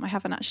 p.m. I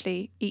haven't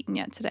actually eaten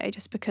yet today,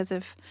 just because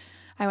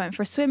I went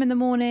for a swim in the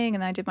morning,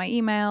 and then I did my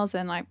emails,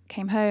 and I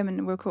came home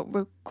and we're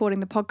recording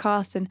the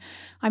podcast, and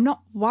I'm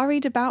not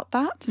worried about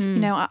that.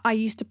 I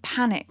used to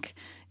panic,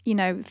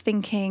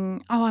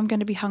 thinking, oh, I'm going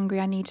to be hungry,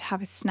 I need to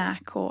have a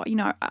snack, or,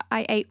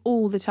 I ate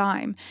all the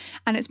time.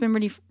 And it's been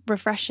really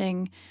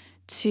refreshing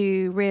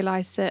to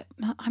realise that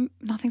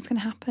nothing's going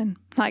to happen.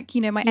 Like,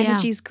 my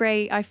energy's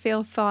great, I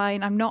feel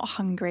fine, I'm not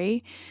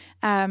hungry.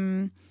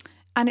 And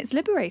it's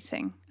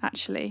liberating,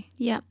 actually.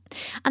 Yeah.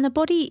 And the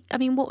body, I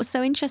mean, what was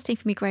so interesting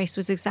for me, Grace,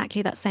 was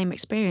exactly that same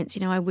experience.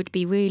 I would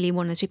be really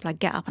one of those people, I'd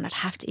get up and I'd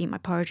have to eat my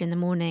porridge in the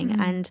morning.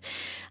 And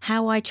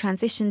how I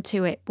transitioned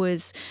to it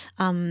was,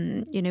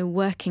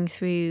 working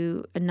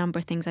through a number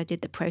of things. I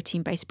did the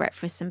protein-based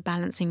breakfast and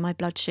balancing my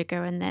blood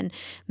sugar, and then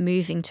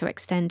moving to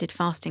extended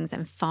fastings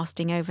and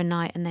fasting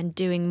overnight, and then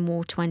doing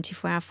more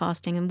 24-hour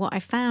fasting. And what I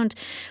found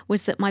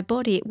was that my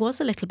body, it was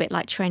a little bit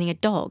like training a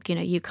dog.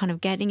 You're kind of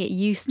getting it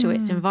used to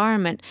its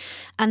environment.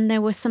 And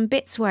there were some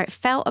bits where it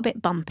felt a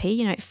bit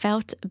bumpy, it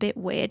felt a bit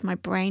weird. My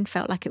brain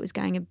felt like it was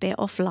going a bit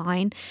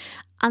offline.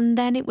 And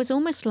then it was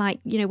almost like,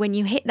 when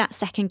you hit that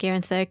second gear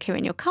and third gear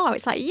in your car,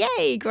 it's like,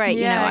 yay,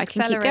 great, I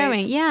can keep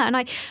going. Yeah, and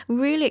I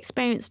really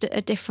experienced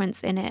a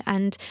difference in it.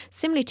 And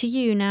similarly to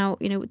you now,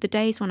 the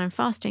days when I'm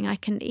fasting, I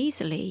can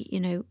easily,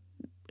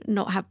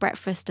 not have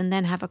breakfast and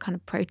then have a kind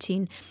of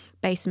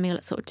protein-based meal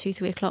at sort of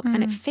 2-3 o'clock,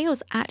 and it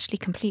feels actually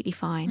completely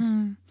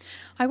fine.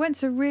 I went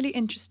to a really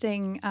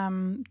interesting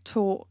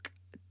talk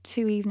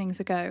 2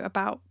 evenings ago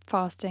about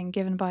fasting,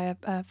 given by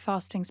a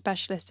fasting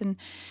specialist, and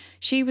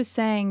she was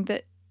saying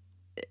that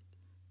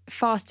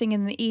fasting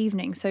in the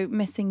evening, so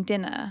missing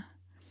dinner,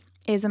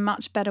 is a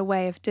much better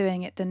way of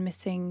doing it than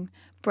missing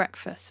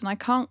breakfast. And I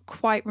can't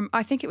quite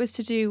I think it was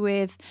to do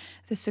with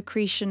the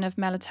secretion of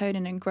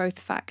melatonin and growth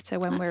factor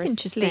when we're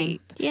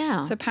asleep.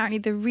 Yeah. So apparently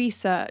the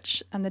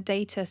research and the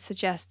data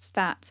suggests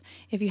that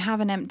if you have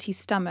an empty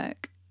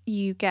stomach,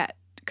 you get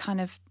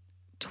kind of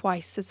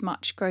twice as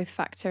much growth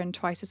factor and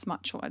twice as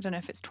much, or I don't know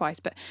if it's twice,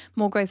 but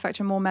more growth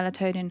factor and more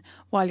melatonin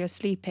while you're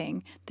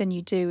sleeping than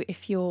you do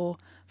if you're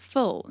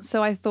full.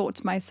 So I thought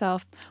to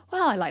myself,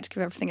 well, I like to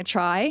give everything a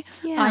try.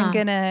 Yeah.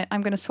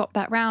 I'm gonna swap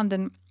that round.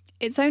 And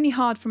it's only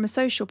hard from a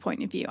social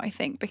point of view, I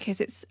think,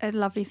 because it's a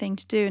lovely thing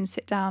to do and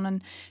sit down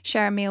and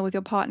share a meal with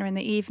your partner in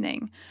the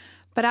evening.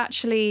 But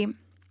actually,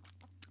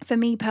 for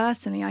me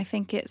personally, I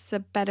think it's a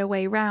better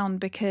way round,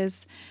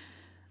 because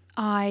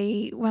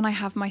when I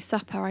have my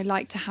supper, I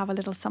like to have a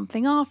little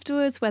something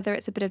afterwards, whether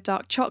it's a bit of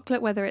dark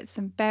chocolate, whether it's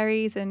some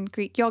berries and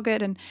Greek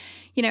yogurt. And,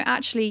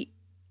 actually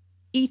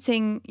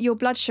eating, your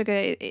blood sugar,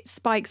 it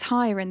spikes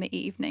higher in the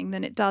evening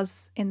than it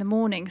does in the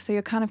morning. So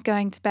you're kind of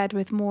going to bed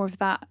with more of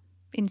that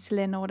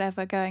insulin or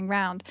whatever going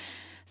round.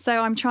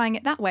 So I'm trying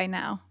it that way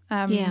now.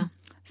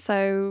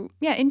 So,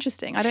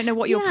 interesting. I don't know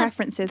what your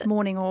preference is,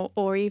 morning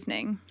or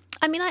evening.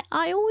 I mean,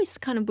 I always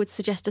kind of would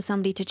suggest to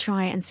somebody to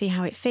try it and see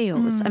how it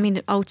feels. I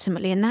mean,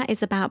 ultimately, and that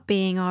is about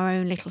being our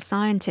own little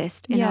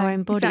scientist in our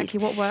own bodies.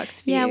 Exactly, what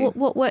works for you. Yeah,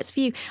 what works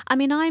for you. I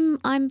mean,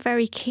 I'm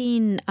very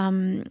keen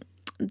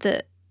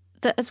that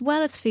as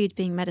well as food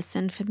being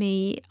medicine, for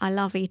me, I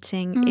love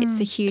eating.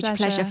 It's a huge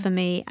pleasure for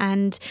me.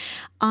 And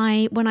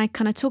when I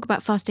kind of talk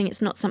about fasting,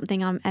 it's not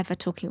something I'm ever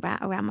talking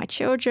about around my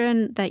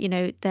children. That,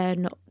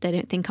 they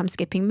don't think I'm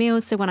skipping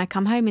meals. So when I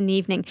come home in the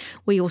evening,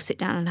 we all sit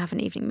down and have an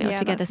evening meal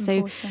together.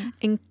 So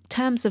in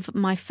terms of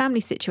my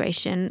family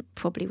situation,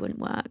 probably wouldn't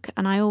work.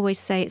 And I always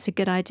say it's a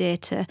good idea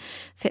to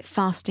fit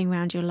fasting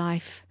around your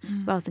life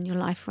rather than your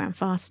life around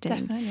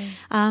fasting.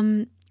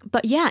 Definitely.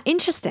 But yeah,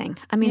 interesting.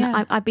 I mean,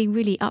 I'd be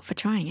really up for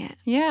trying it.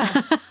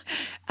 Yeah.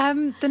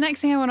 The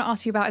next thing I want to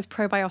ask you about is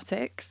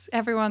probiotics,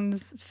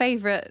 everyone's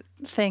favourite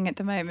thing at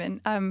the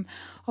moment.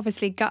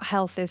 Obviously, gut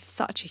health is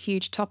such a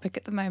huge topic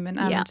at the moment.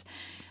 And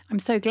I'm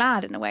so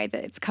glad in a way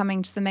that it's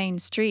coming to the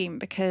mainstream,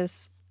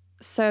 because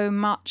so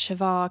much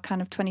of our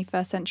kind of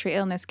 21st century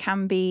illness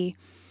can be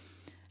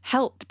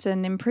helped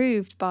and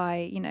improved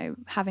by,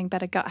 having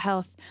better gut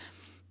health.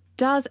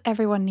 Does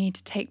everyone need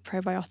to take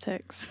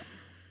probiotics?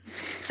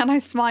 And I'm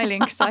smiling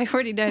because I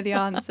already know the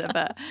answer,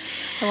 but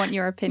I want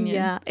your opinion.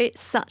 Yeah, it's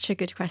such a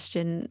good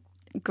question,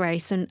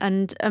 Grace.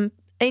 And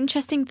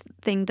interesting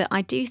thing that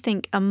I do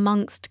think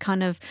amongst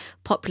kind of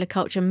popular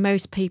culture,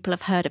 most people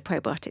have heard of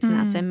probiotics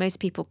now. So most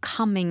people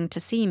coming to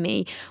see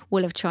me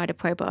will have tried a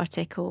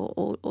probiotic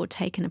or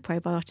taken a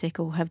probiotic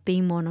or have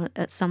been one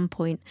at some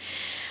point.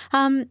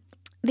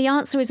 The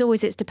answer is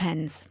always it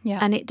depends. Yeah.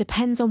 And it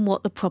depends on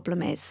what the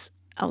problem is,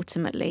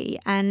 ultimately.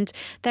 And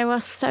there are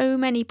so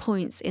many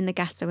points in the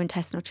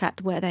gastrointestinal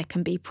tract where there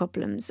can be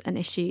problems and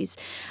issues.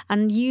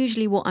 And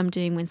usually what I'm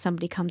doing when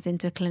somebody comes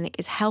into a clinic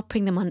is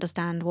helping them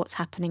understand what's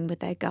happening with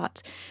their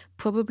gut,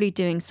 probably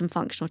doing some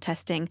functional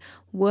testing,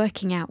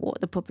 working out what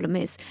the problem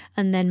is,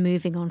 and then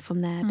moving on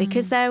from there.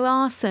 Because there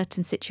are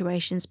certain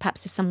situations,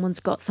 perhaps if someone's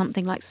got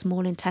something like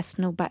small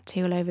intestinal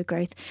bacterial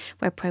overgrowth,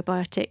 where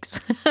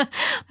probiotics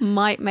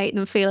might make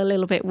them feel a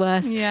little bit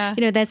worse. Yeah.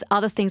 There's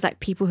other things like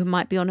people who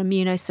might be on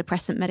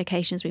immunosuppressant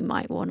medications, we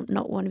might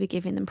not want to be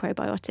giving them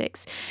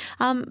probiotics.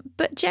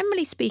 But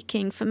generally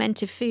speaking,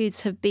 fermented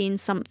foods have been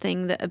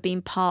something that have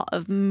been part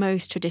of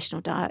most traditional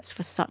diets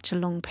for such a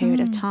long period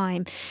of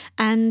time.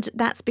 And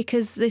that's because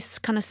this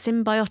kind of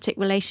symbiotic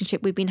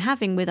relationship we've been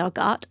having with our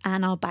gut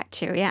and our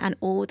bacteria and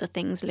all the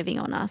things living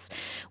on us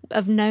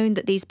have known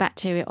that these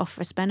bacteria offer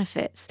us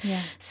benefits.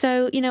 Yeah.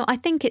 So, I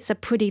think it's a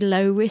pretty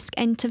low risk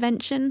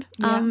intervention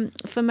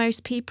for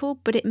most people,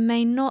 but it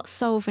may not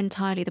solve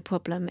entirely the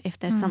problem if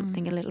there's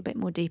something a little bit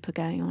more deeper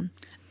going on.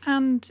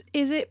 And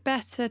is it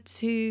better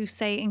to,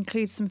 say,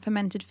 include some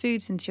fermented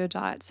foods into your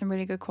diet, some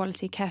really good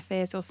quality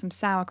kefirs or some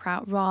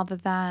sauerkraut, rather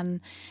than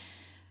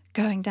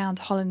going down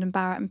to Holland and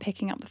Barrett and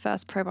picking up the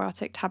first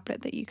probiotic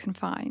tablet that you can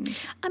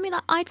find? I mean,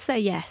 I'd say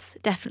yes,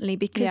 definitely,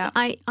 because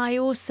I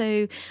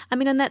also,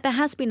 and that there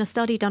has been a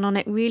study done on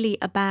it really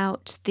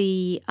about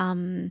the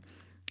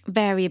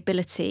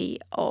variability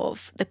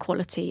of the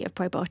quality of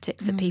probiotics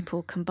that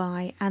people can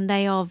buy, and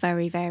they are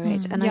very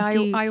varied. And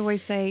I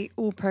always say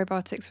all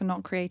probiotics were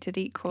not created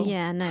equal.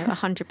 Yeah, no,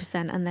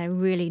 100%, and they're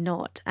really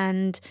not.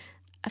 And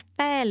a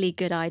fairly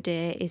good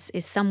idea is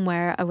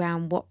somewhere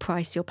around what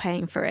price you're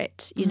paying for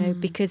it,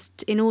 because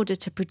in order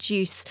to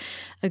produce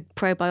a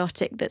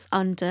probiotic that's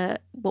under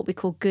what we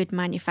call good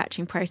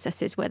manufacturing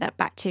processes, where that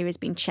bacteria has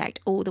been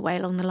checked all the way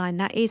along the line,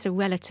 that is a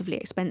relatively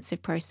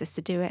expensive process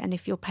to do it. And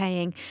if you're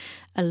paying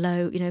a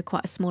low,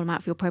 quite a small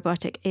amount of your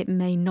probiotic, it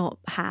may not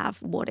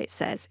have what it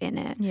says in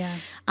it. Yeah.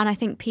 And I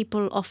think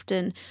people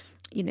often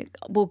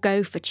will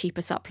go for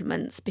cheaper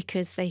supplements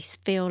because they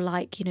feel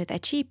like, they're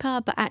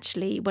cheaper. But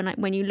actually,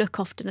 when you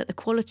look often at the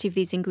quality of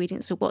these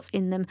ingredients or what's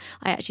in them,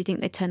 I actually think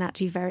they turn out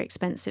to be very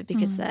expensive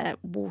because they're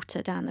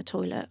water down the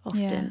toilet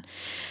often. Yeah.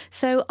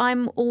 So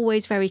I'm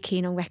always very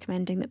keen on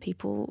recommending that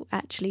people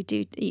actually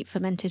do eat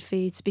fermented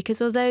foods,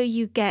 because although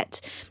you get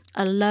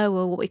a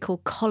lower, what we call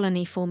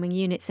colony forming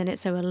units in it,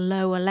 so a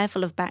lower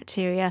level of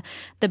bacteria,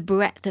 the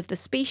breadth of the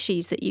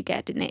species that you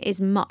get in it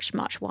is much,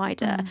 much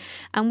wider.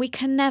 And we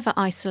can never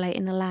isolate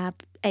in a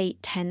lab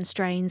 8-10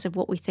 strains of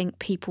what we think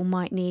people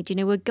might need.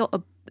 We've got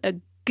a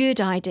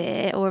good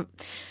idea, or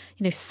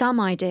some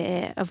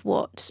idea of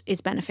what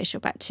is beneficial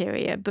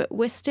bacteria, but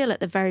we're still at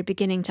the very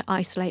beginning to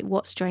isolate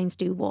what strains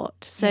do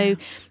what. So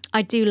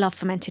I do love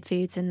fermented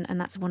foods, and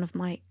that's one of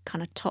my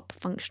kind of top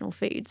functional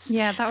foods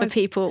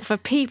for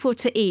people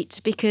to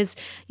eat, because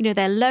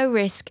they're low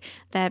risk,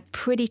 they're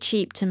pretty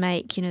cheap to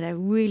make, they're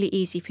really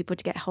easy for people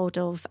to get hold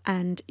of,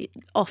 and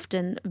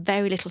often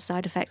very little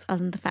side effects, other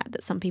than the fact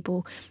that some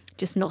people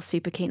just not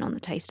super keen on the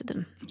taste of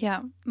them.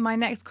 Yeah, my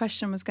next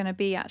question was going to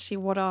be actually,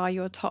 what are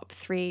your top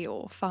 3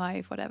 or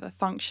 5, whatever,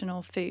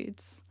 functional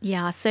foods?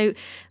 Yeah, so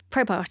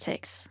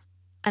probiotics.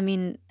 I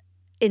mean,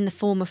 in the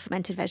form of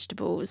fermented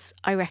vegetables,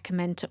 I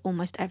recommend to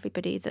almost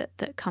everybody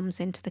that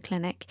comes into the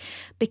clinic,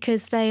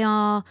 because they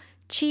are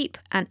cheap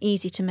and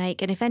easy to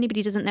make. And if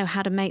anybody doesn't know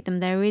how to make them,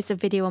 there is a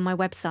video on my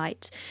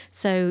website.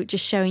 So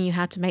just showing you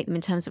how to make them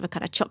in terms of a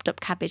kind of chopped up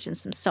cabbage and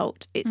some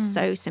salt. It's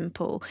so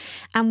simple.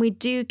 And we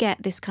do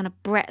get this kind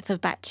of breadth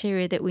of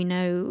bacteria that we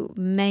know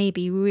may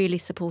be really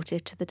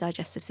supportive to the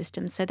digestive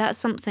system. So that's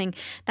something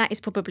that is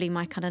probably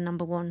my kind of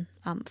number one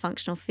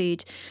functional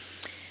food.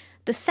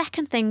 The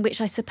second thing,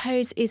 which I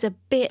suppose is a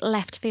bit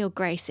left field,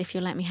 Grace, if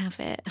you'll let me have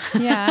it,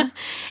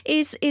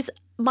 is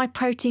my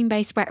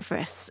protein-based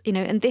breakfasts.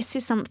 And this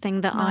is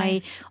something that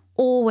I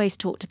always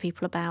talk to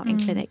people about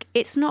in clinic.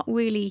 It's not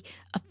really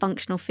a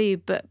functional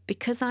food, but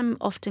because I'm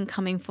often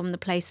coming from the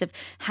place of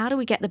how do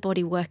we get the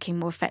body working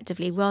more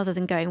effectively, rather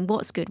than going,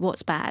 what's good,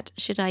 what's bad?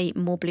 Should I eat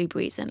more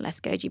blueberries and less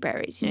goji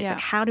berries? It's like,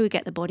 how do we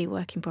get the body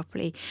working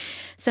properly?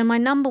 So my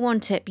number one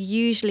tip,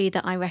 usually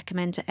that I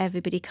recommend to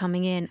everybody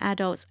coming in,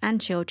 adults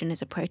and children,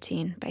 is a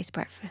protein-based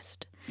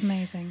breakfast.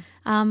 Amazing.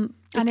 And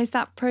is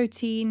that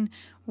protein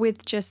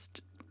with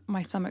just...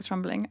 My stomach's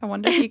rumbling. I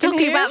wonder if you can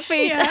talking hear. About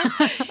food.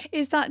 Yeah.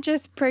 Is that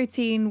just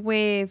protein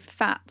with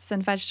fats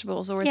and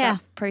vegetables, or is that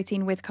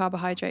protein with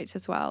carbohydrates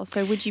as well?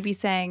 So would you be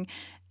saying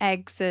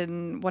eggs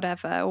and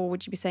whatever, or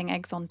would you be saying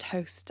eggs on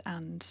toast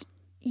and...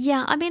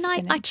 Yeah, I mean,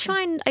 I try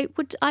and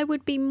I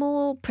would be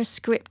more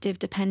prescriptive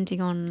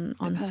depending on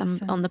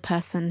the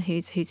person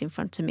who's in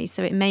front of me.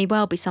 So it may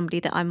well be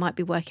somebody that I might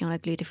be working on a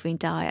gluten-free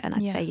diet, and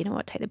I'd say, you know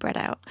what, take the bread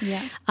out.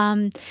 Yeah.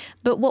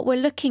 But what we're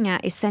looking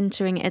at is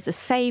centering it as a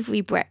savoury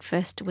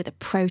breakfast with a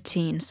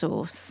protein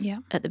source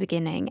at the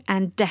beginning,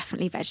 and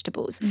definitely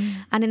vegetables.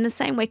 And in the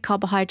same way,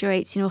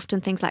 carbohydrates,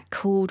 often things like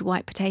cooled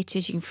white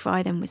potatoes, you can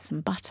fry them with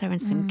some butter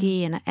and some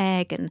ghee and an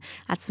egg, and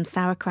add some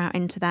sauerkraut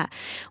into that.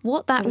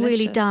 What that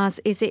really does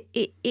is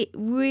it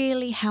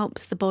really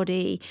helps the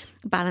body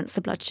balance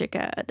the blood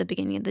sugar at the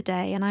beginning of the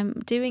day. And I'm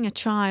doing a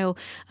trial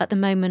at the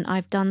moment.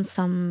 I've done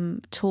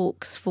some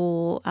talks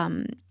for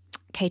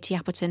Katie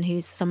Appleton,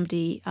 who's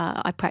somebody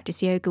I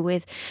practice yoga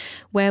with,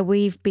 where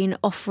we've been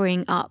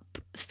offering up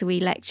 3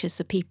 lectures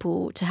for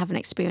people to have an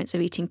experience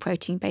of eating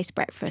protein-based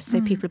breakfast.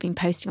 So people have been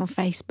posting on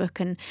Facebook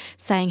and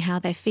saying how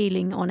they're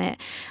feeling on it.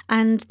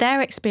 And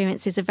their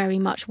experiences are very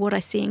much what I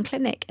see in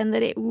clinic, and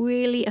that it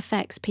really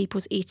affects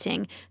people's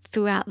eating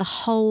throughout the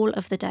whole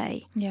of the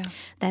day. Yeah.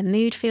 Their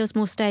mood feels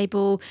more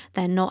stable.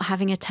 They're not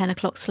having a 10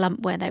 o'clock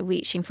slump where they're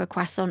reaching for a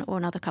croissant or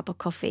another cup of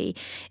coffee.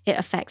 It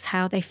affects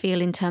how they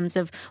feel in terms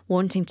of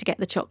wanting to get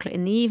the chocolate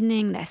in the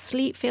evening. Their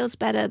sleep feels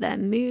better. Their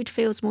mood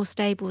feels more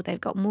stable.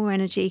 They've got more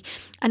energy.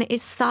 And it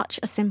is such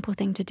a simple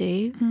thing to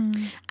do.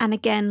 And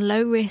again,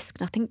 low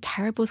risk. Nothing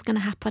terrible is going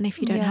to happen if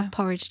you don't have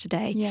porridge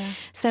today. Yeah.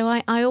 So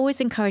I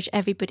always encourage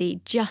everybody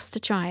just to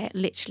try it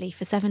literally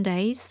for 7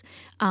 days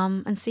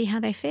and see how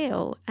they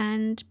feel.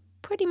 And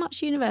pretty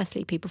much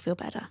universally, people feel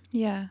better.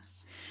 Yeah.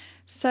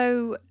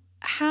 So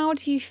how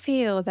do you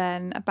feel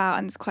then about,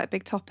 and it's quite a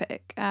big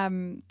topic,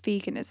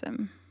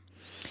 veganism?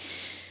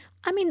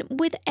 I mean,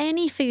 with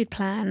any food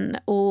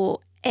plan or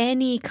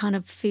any kind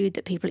of food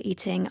that people are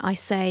eating, I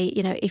say,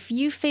 if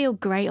you feel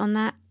great on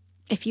that,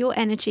 if your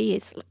energy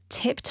is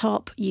tip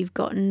top, you've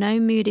got no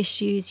mood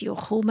issues, your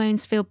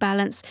hormones feel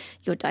balanced,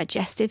 your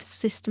digestive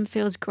system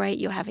feels great,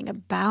 you're having a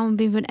bowel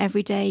movement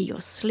every day,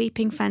 you're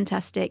sleeping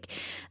fantastic,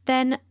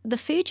 then the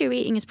food you're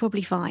eating is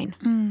probably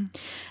fine.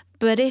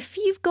 But if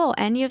you've got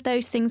any of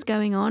those things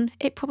going on,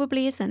 it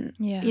probably isn't.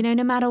 Yeah.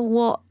 No matter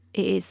what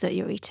it is that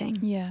you're eating.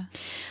 Yeah.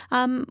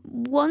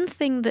 One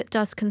thing that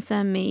does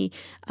concern me,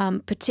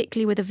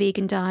 particularly with a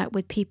vegan diet,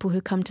 with people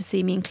who come to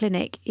see me in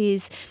clinic,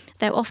 is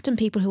they're often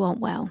people who aren't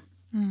well.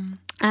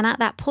 And at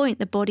that point,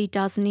 the body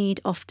does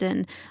need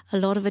often a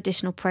lot of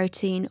additional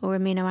protein or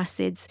amino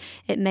acids.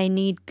 It may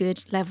need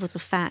good levels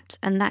of fat,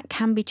 and that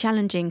can be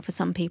challenging for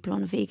some people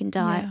on a vegan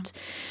diet.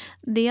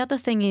 Yeah. The other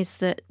thing is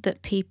that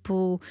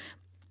people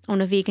on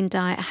a vegan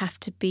diet have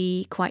to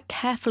be quite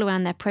careful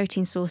around their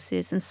protein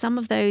sources, and some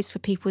of those for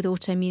people with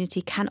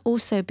autoimmunity can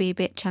also be a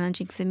bit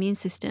challenging for the immune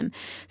system.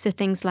 So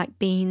things like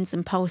beans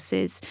and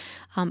pulses,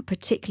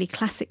 particularly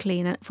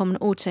classically from an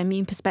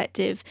autoimmune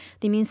perspective,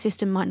 the immune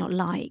system might not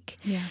like.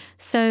 Yeah.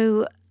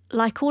 So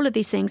like all of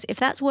these things, if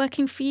that's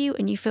working for you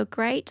and you feel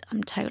great,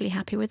 I'm totally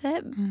happy with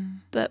it.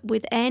 But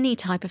with any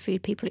type of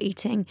food people are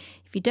eating,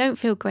 if you don't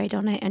feel great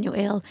on it and you're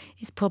ill,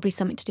 it's probably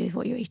something to do with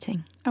what you're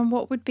eating. And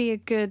what would be a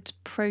good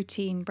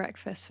protein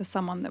breakfast for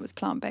someone that was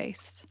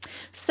plant-based?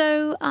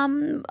 So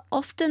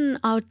often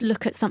I would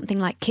look at something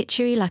like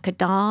khichdi, like a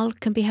dal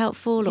can be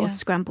helpful, or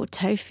scrambled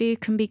tofu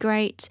can be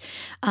great.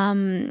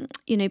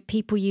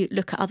 People you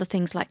look at other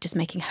things like just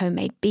making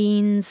homemade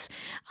beans,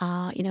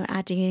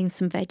 adding in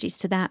some veggies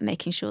to that,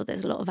 making sure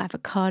there's a lot of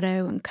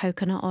avocado and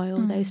coconut oil,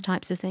 those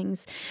types of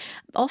things.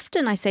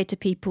 Often I say to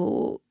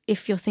people,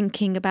 if you're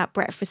thinking about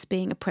breakfast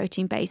being a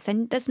protein base,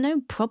 then there's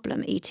no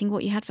problem eating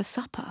what you had for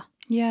supper.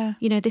 Yeah.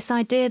 This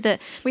idea that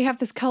we have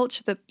this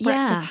culture that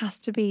breakfast has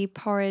to be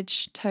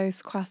porridge,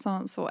 toast,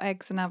 croissants, or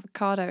eggs and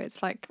avocado.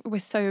 It's like we're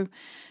so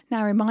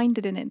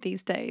narrow-minded in it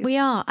these days. We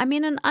are. I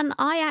mean, and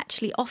I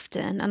actually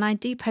often, and I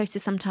do post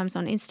this sometimes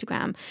on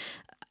Instagram,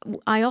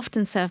 I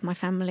often serve my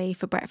family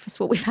for breakfast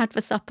what we've had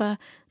for supper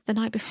the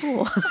night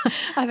before.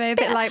 Are they a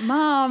bit like,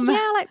 Mum?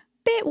 Yeah, like,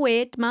 bit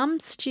weird, Mum,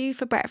 stew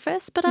for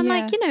breakfast. But I'm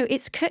like,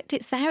 it's cooked,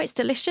 it's there, it's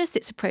delicious,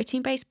 it's a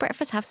protein-based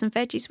breakfast, have some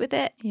veggies with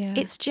it. Yeah.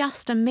 It's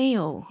just a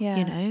meal,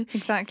 Exactly.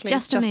 It's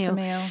just a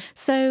meal.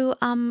 So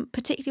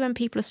particularly when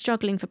people are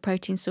struggling for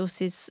protein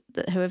sources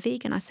who are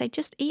vegan, I say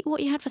just eat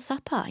what you had for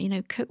supper.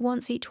 Cook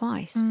once, eat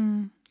twice.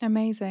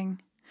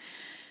 Amazing.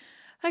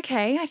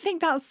 Okay, I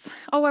think that's...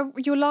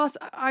 your last...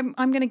 I'm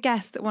going to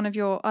guess that one of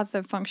your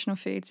other functional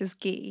foods is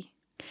ghee.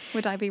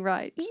 Would I be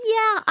right?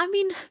 Yeah, I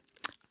mean...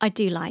 I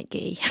do like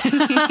ghee.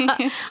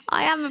 I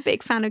am a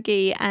big fan of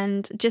ghee,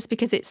 and just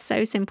because it's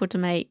so simple to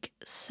make,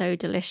 so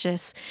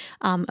delicious,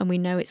 and we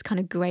know it's kind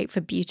of great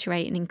for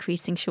butyrate and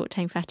increasing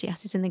short-chain fatty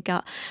acids in the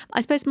gut. I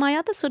suppose my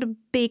other sort of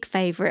big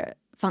favourite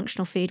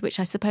functional food,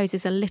 which I suppose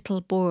is a little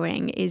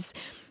boring, is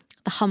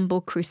the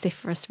humble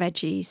cruciferous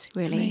veggies,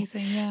 really.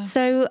 Amazing, yeah.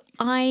 So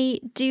I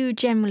do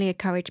generally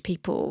encourage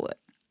people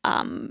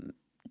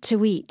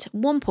to eat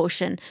one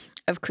portion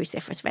of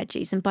cruciferous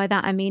veggies. And by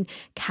that, I mean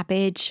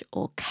cabbage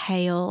or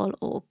kale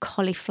or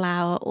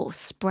cauliflower or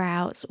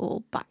sprouts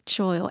or bok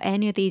choy or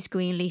any of these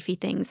green leafy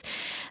things.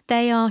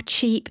 They are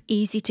cheap,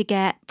 easy to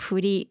get,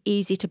 pretty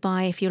easy to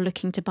buy if you're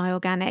looking to buy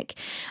organic.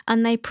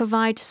 And they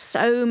provide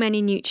so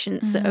many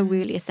nutrients that are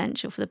really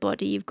essential for the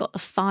body. You've got the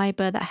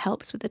fibre that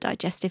helps with the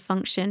digestive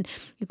function.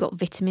 You've got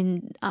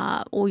vitamin,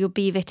 all your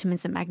B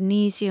vitamins and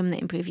magnesium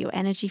that improve your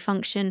energy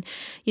function.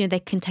 They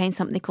contain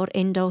something called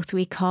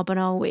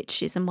indole-3-carbinol,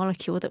 which is a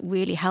molecule that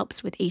really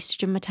helps with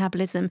estrogen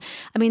metabolism.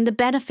 I mean, the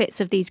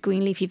benefits of these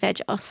green leafy veg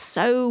are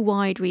so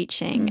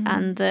wide-reaching,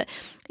 and that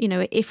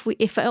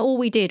if all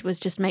we did was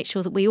just make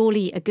sure that we all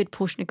eat a good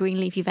portion of green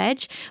leafy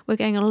veg, we're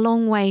going a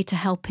long way to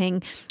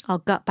helping our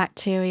gut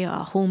bacteria,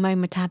 our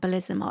hormone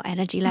metabolism, our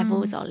energy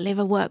levels, our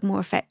liver work more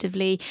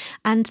effectively,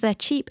 and they're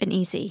cheap and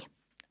easy.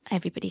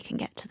 Everybody can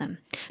get to them.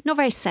 Not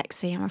very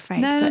sexy, I'm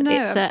afraid. No.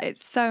 But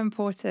it's so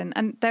important.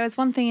 And there was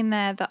one thing in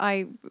there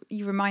that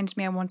you reminded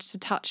me I wanted to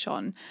touch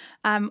on,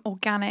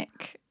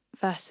 organic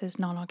versus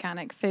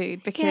non-organic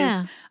food,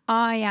 because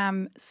I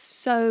am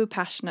so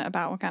passionate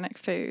about organic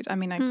food. I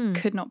mean, I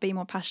could not be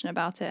more passionate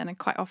about it, and I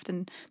quite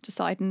often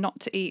decide not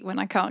to eat when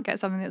I can't get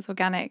something that's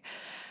organic.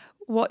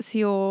 What's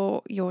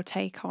your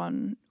take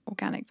on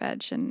organic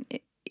veg? And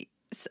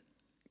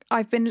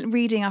I've been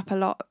reading up a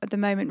lot at the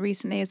moment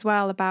recently as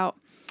well about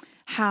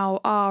how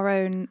our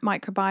own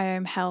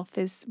microbiome health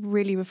is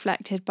really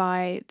reflected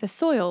by the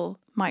soil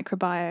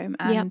microbiome,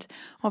 and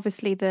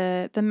obviously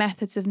the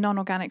methods of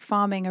non-organic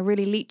farming are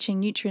really leaching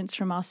nutrients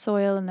from our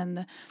soil, and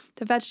then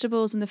the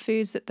vegetables and the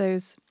foods that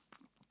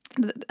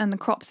and the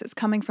crops that's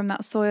coming from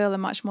that soil are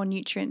much more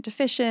nutrient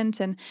deficient.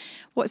 And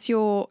what's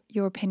your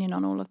opinion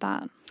on all of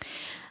that?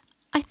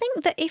 I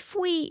think that if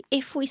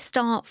we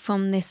start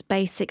from this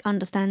basic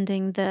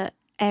understanding that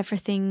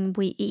everything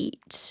we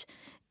eat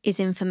is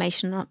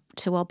information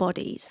to our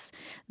bodies,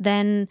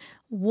 then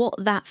what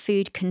that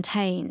food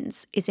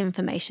contains is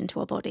information to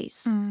our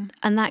bodies.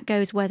 And that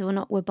goes whether or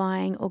not we're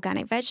buying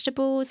organic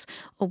vegetables,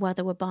 or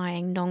whether we're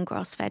buying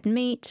non-grass-fed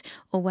meat,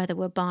 or whether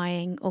we're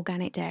buying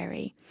organic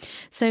dairy.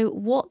 So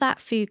what that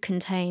food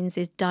contains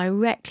is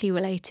directly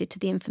related to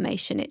the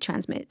information it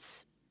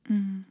transmits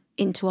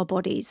into our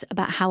bodies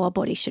about how our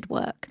body should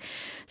work.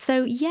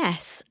 So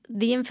yes,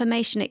 the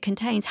information it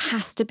contains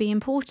has to be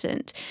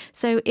important.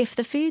 So if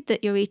the food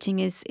that you're eating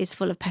is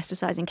full of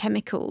pesticides and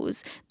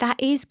chemicals, that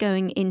is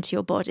going into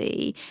your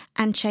body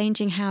and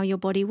changing how your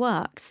body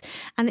works.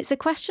 And it's a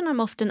question I'm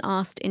often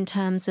asked in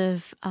terms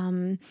of,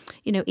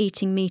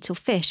 eating meat or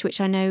fish, which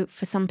I know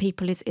for some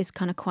people is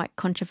kind of quite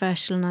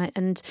controversial,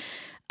 and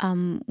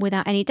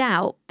without any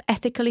doubt,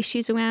 ethical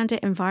issues around it,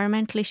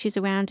 environmental issues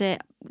around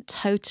it,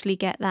 totally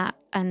get that,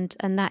 and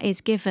that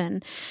is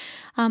given.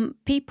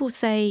 People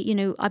say,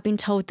 I've been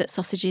told that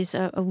sausages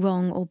are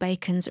wrong or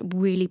bacon's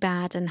really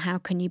bad, and how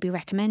can you be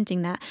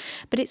recommending that?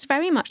 But it's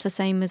very much the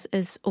same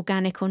as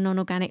organic or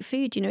non-organic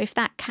food. If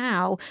that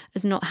cow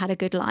has not had a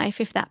good life,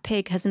 if that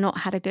pig has not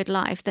had a good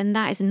life, then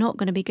that is not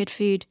going to be good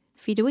food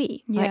for you to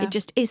eat. Right? Yeah. It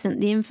just isn't.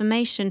 The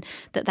information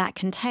that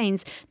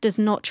contains does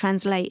not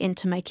translate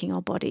into making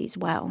our bodies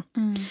well.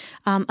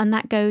 And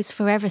that goes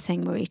for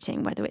everything we're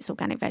eating, whether it's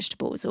organic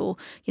vegetables or,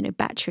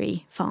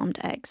 battery farmed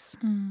eggs.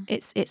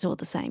 It's all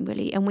the same,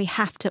 really. And we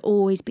have to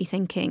always be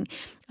thinking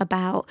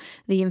about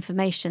the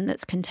information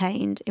that's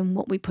contained in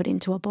what we put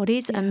into our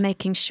bodies and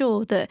making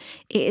sure that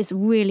it is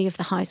really of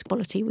the highest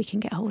quality we can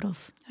get hold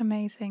of.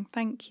 Amazing.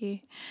 Thank you.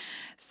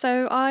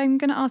 So I'm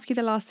going to ask you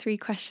the last 3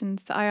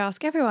 questions that I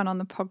ask everyone on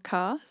the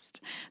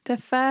podcast. The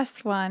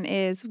first one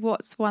is,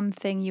 what's one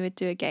thing you would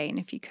do again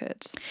if you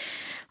could?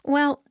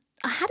 Well,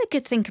 I had a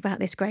good think about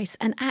this, Grace,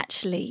 and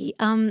actually,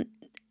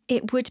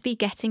 it would be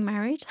getting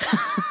married.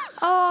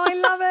 Oh, I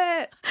love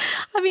it.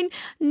 I mean,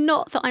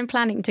 not that I'm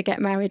planning to get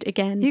married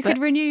again. You could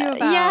renew your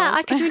vows. Yeah,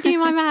 I could renew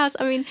my vows.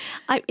 I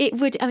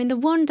mean, the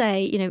one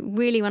day,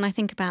 really when I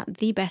think about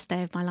the best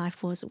day of my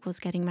life was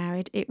getting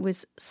married. It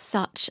was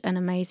such an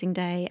amazing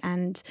day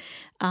and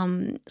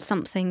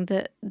something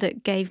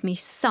that gave me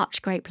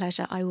such great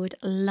pleasure. I would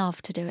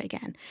love to do it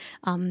again.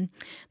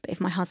 But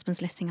if my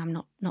husband's listening, I'm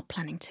not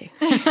planning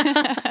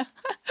to.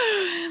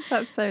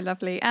 That's so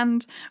lovely.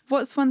 And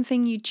what's one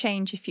thing you'd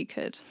change if you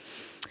could?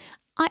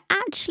 I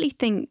actually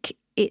think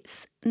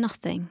it's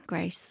nothing,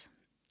 Grace.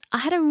 I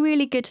had a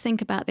really good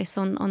think about this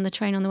on the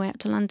train on the way up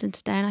to London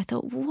today, and I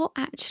thought, what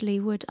actually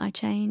would I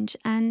change?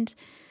 And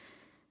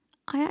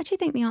I actually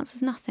think the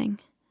answer's nothing.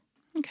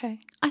 Okay.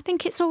 I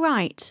think it's all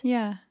right.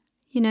 Yeah.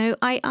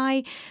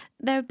 I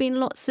there have been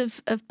lots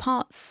of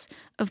parts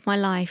of my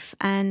life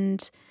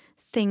and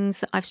things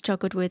that I've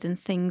struggled with and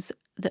things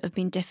that have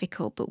been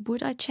difficult, but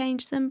would I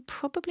change them?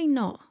 Probably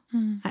not,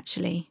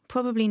 actually.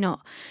 Probably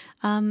not.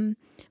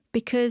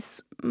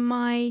 Because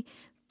my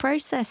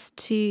process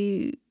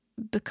to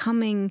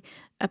becoming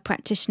a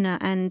practitioner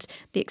and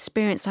the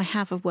experience I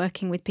have of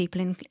working with people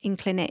in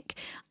clinic,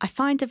 I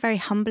find a very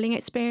humbling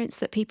experience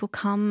that people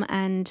come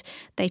and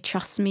they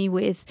trust me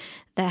with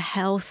their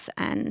health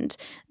and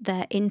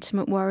their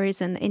intimate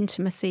worries and the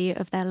intimacy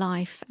of their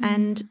life.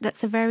 And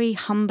that's a very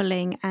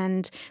humbling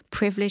and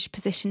privileged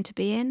position to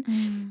be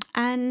in.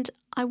 And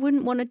I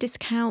wouldn't want to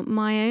discount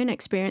my own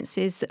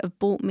experiences that have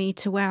brought me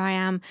to where I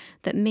am.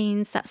 That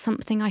means that's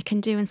something I can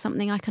do and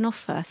something I can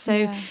offer.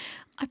 So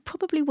I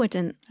probably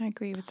wouldn't. I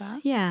agree with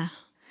that. Yeah.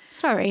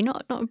 Sorry,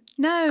 not a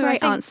No,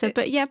 great answer,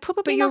 but yeah,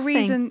 probably but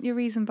nothing. your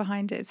reason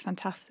behind it is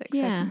fantastic.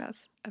 So I Yeah. think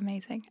that's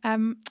amazing.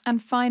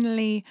 And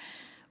finally,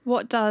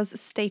 what does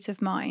state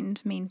of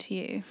mind mean to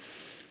you?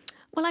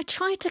 Well, I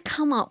tried to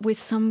come up with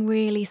some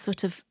really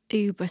sort of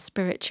uber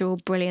spiritual,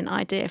 brilliant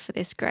idea for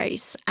this,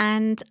 Grace.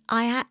 And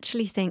I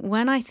actually think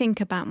when I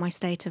think about my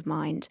state of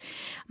mind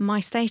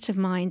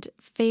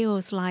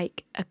feels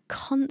like a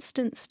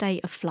constant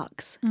state of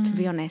flux, to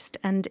be honest.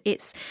 And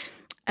it's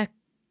a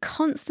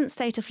constant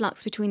state of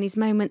flux between these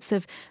moments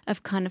of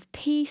kind of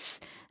peace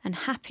and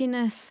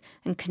happiness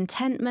and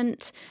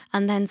contentment,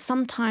 and then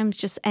sometimes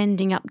just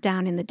ending up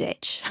down in the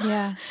ditch.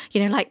 Yeah.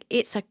 Like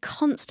it's a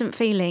constant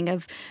feeling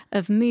of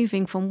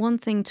moving from one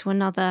thing to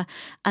another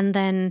and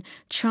then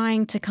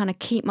trying to kind of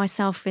keep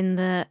myself in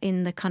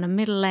the kind of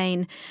middle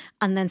lane,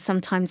 and then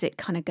sometimes it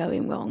kind of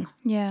going wrong.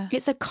 Yeah.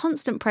 It's a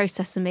constant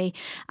process for me.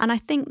 And I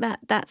think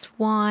that's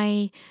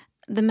why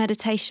the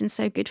meditation's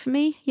so good for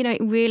me.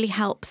 It really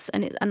helps,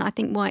 and I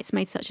think why it's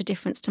made such a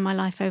difference to my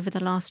life over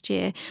the last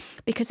year,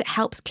 because it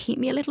helps keep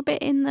me a little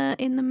bit in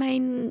the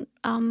main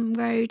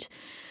road.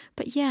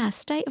 But yeah,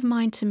 state of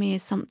mind to me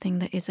is something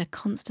that is a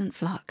constant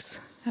flux.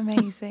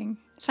 Amazing.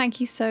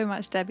 Thank you so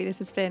much, Debbie. This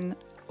has been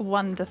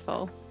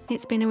wonderful.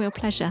 It's been a real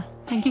pleasure.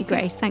 Thank you,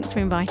 Grace. Thanks for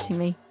inviting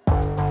me.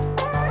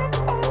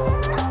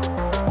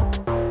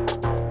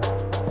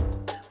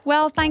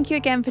 Well, thank you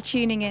again for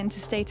tuning in to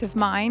State of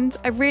Mind.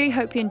 I really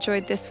hope you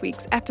enjoyed this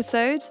week's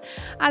episode.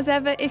 As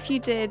ever, if you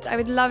did, I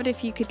would love it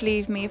if you could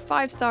leave me a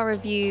 5-star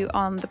review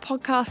on the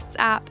podcasts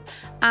app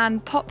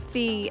and pop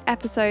the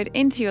episode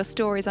into your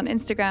stories on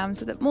Instagram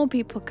so that more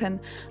people can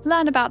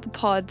learn about the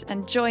pod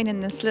and join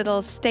in this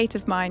little State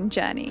of Mind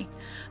journey.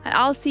 And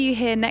I'll see you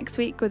here next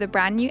week with a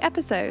brand new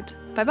episode.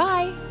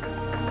 Bye-bye.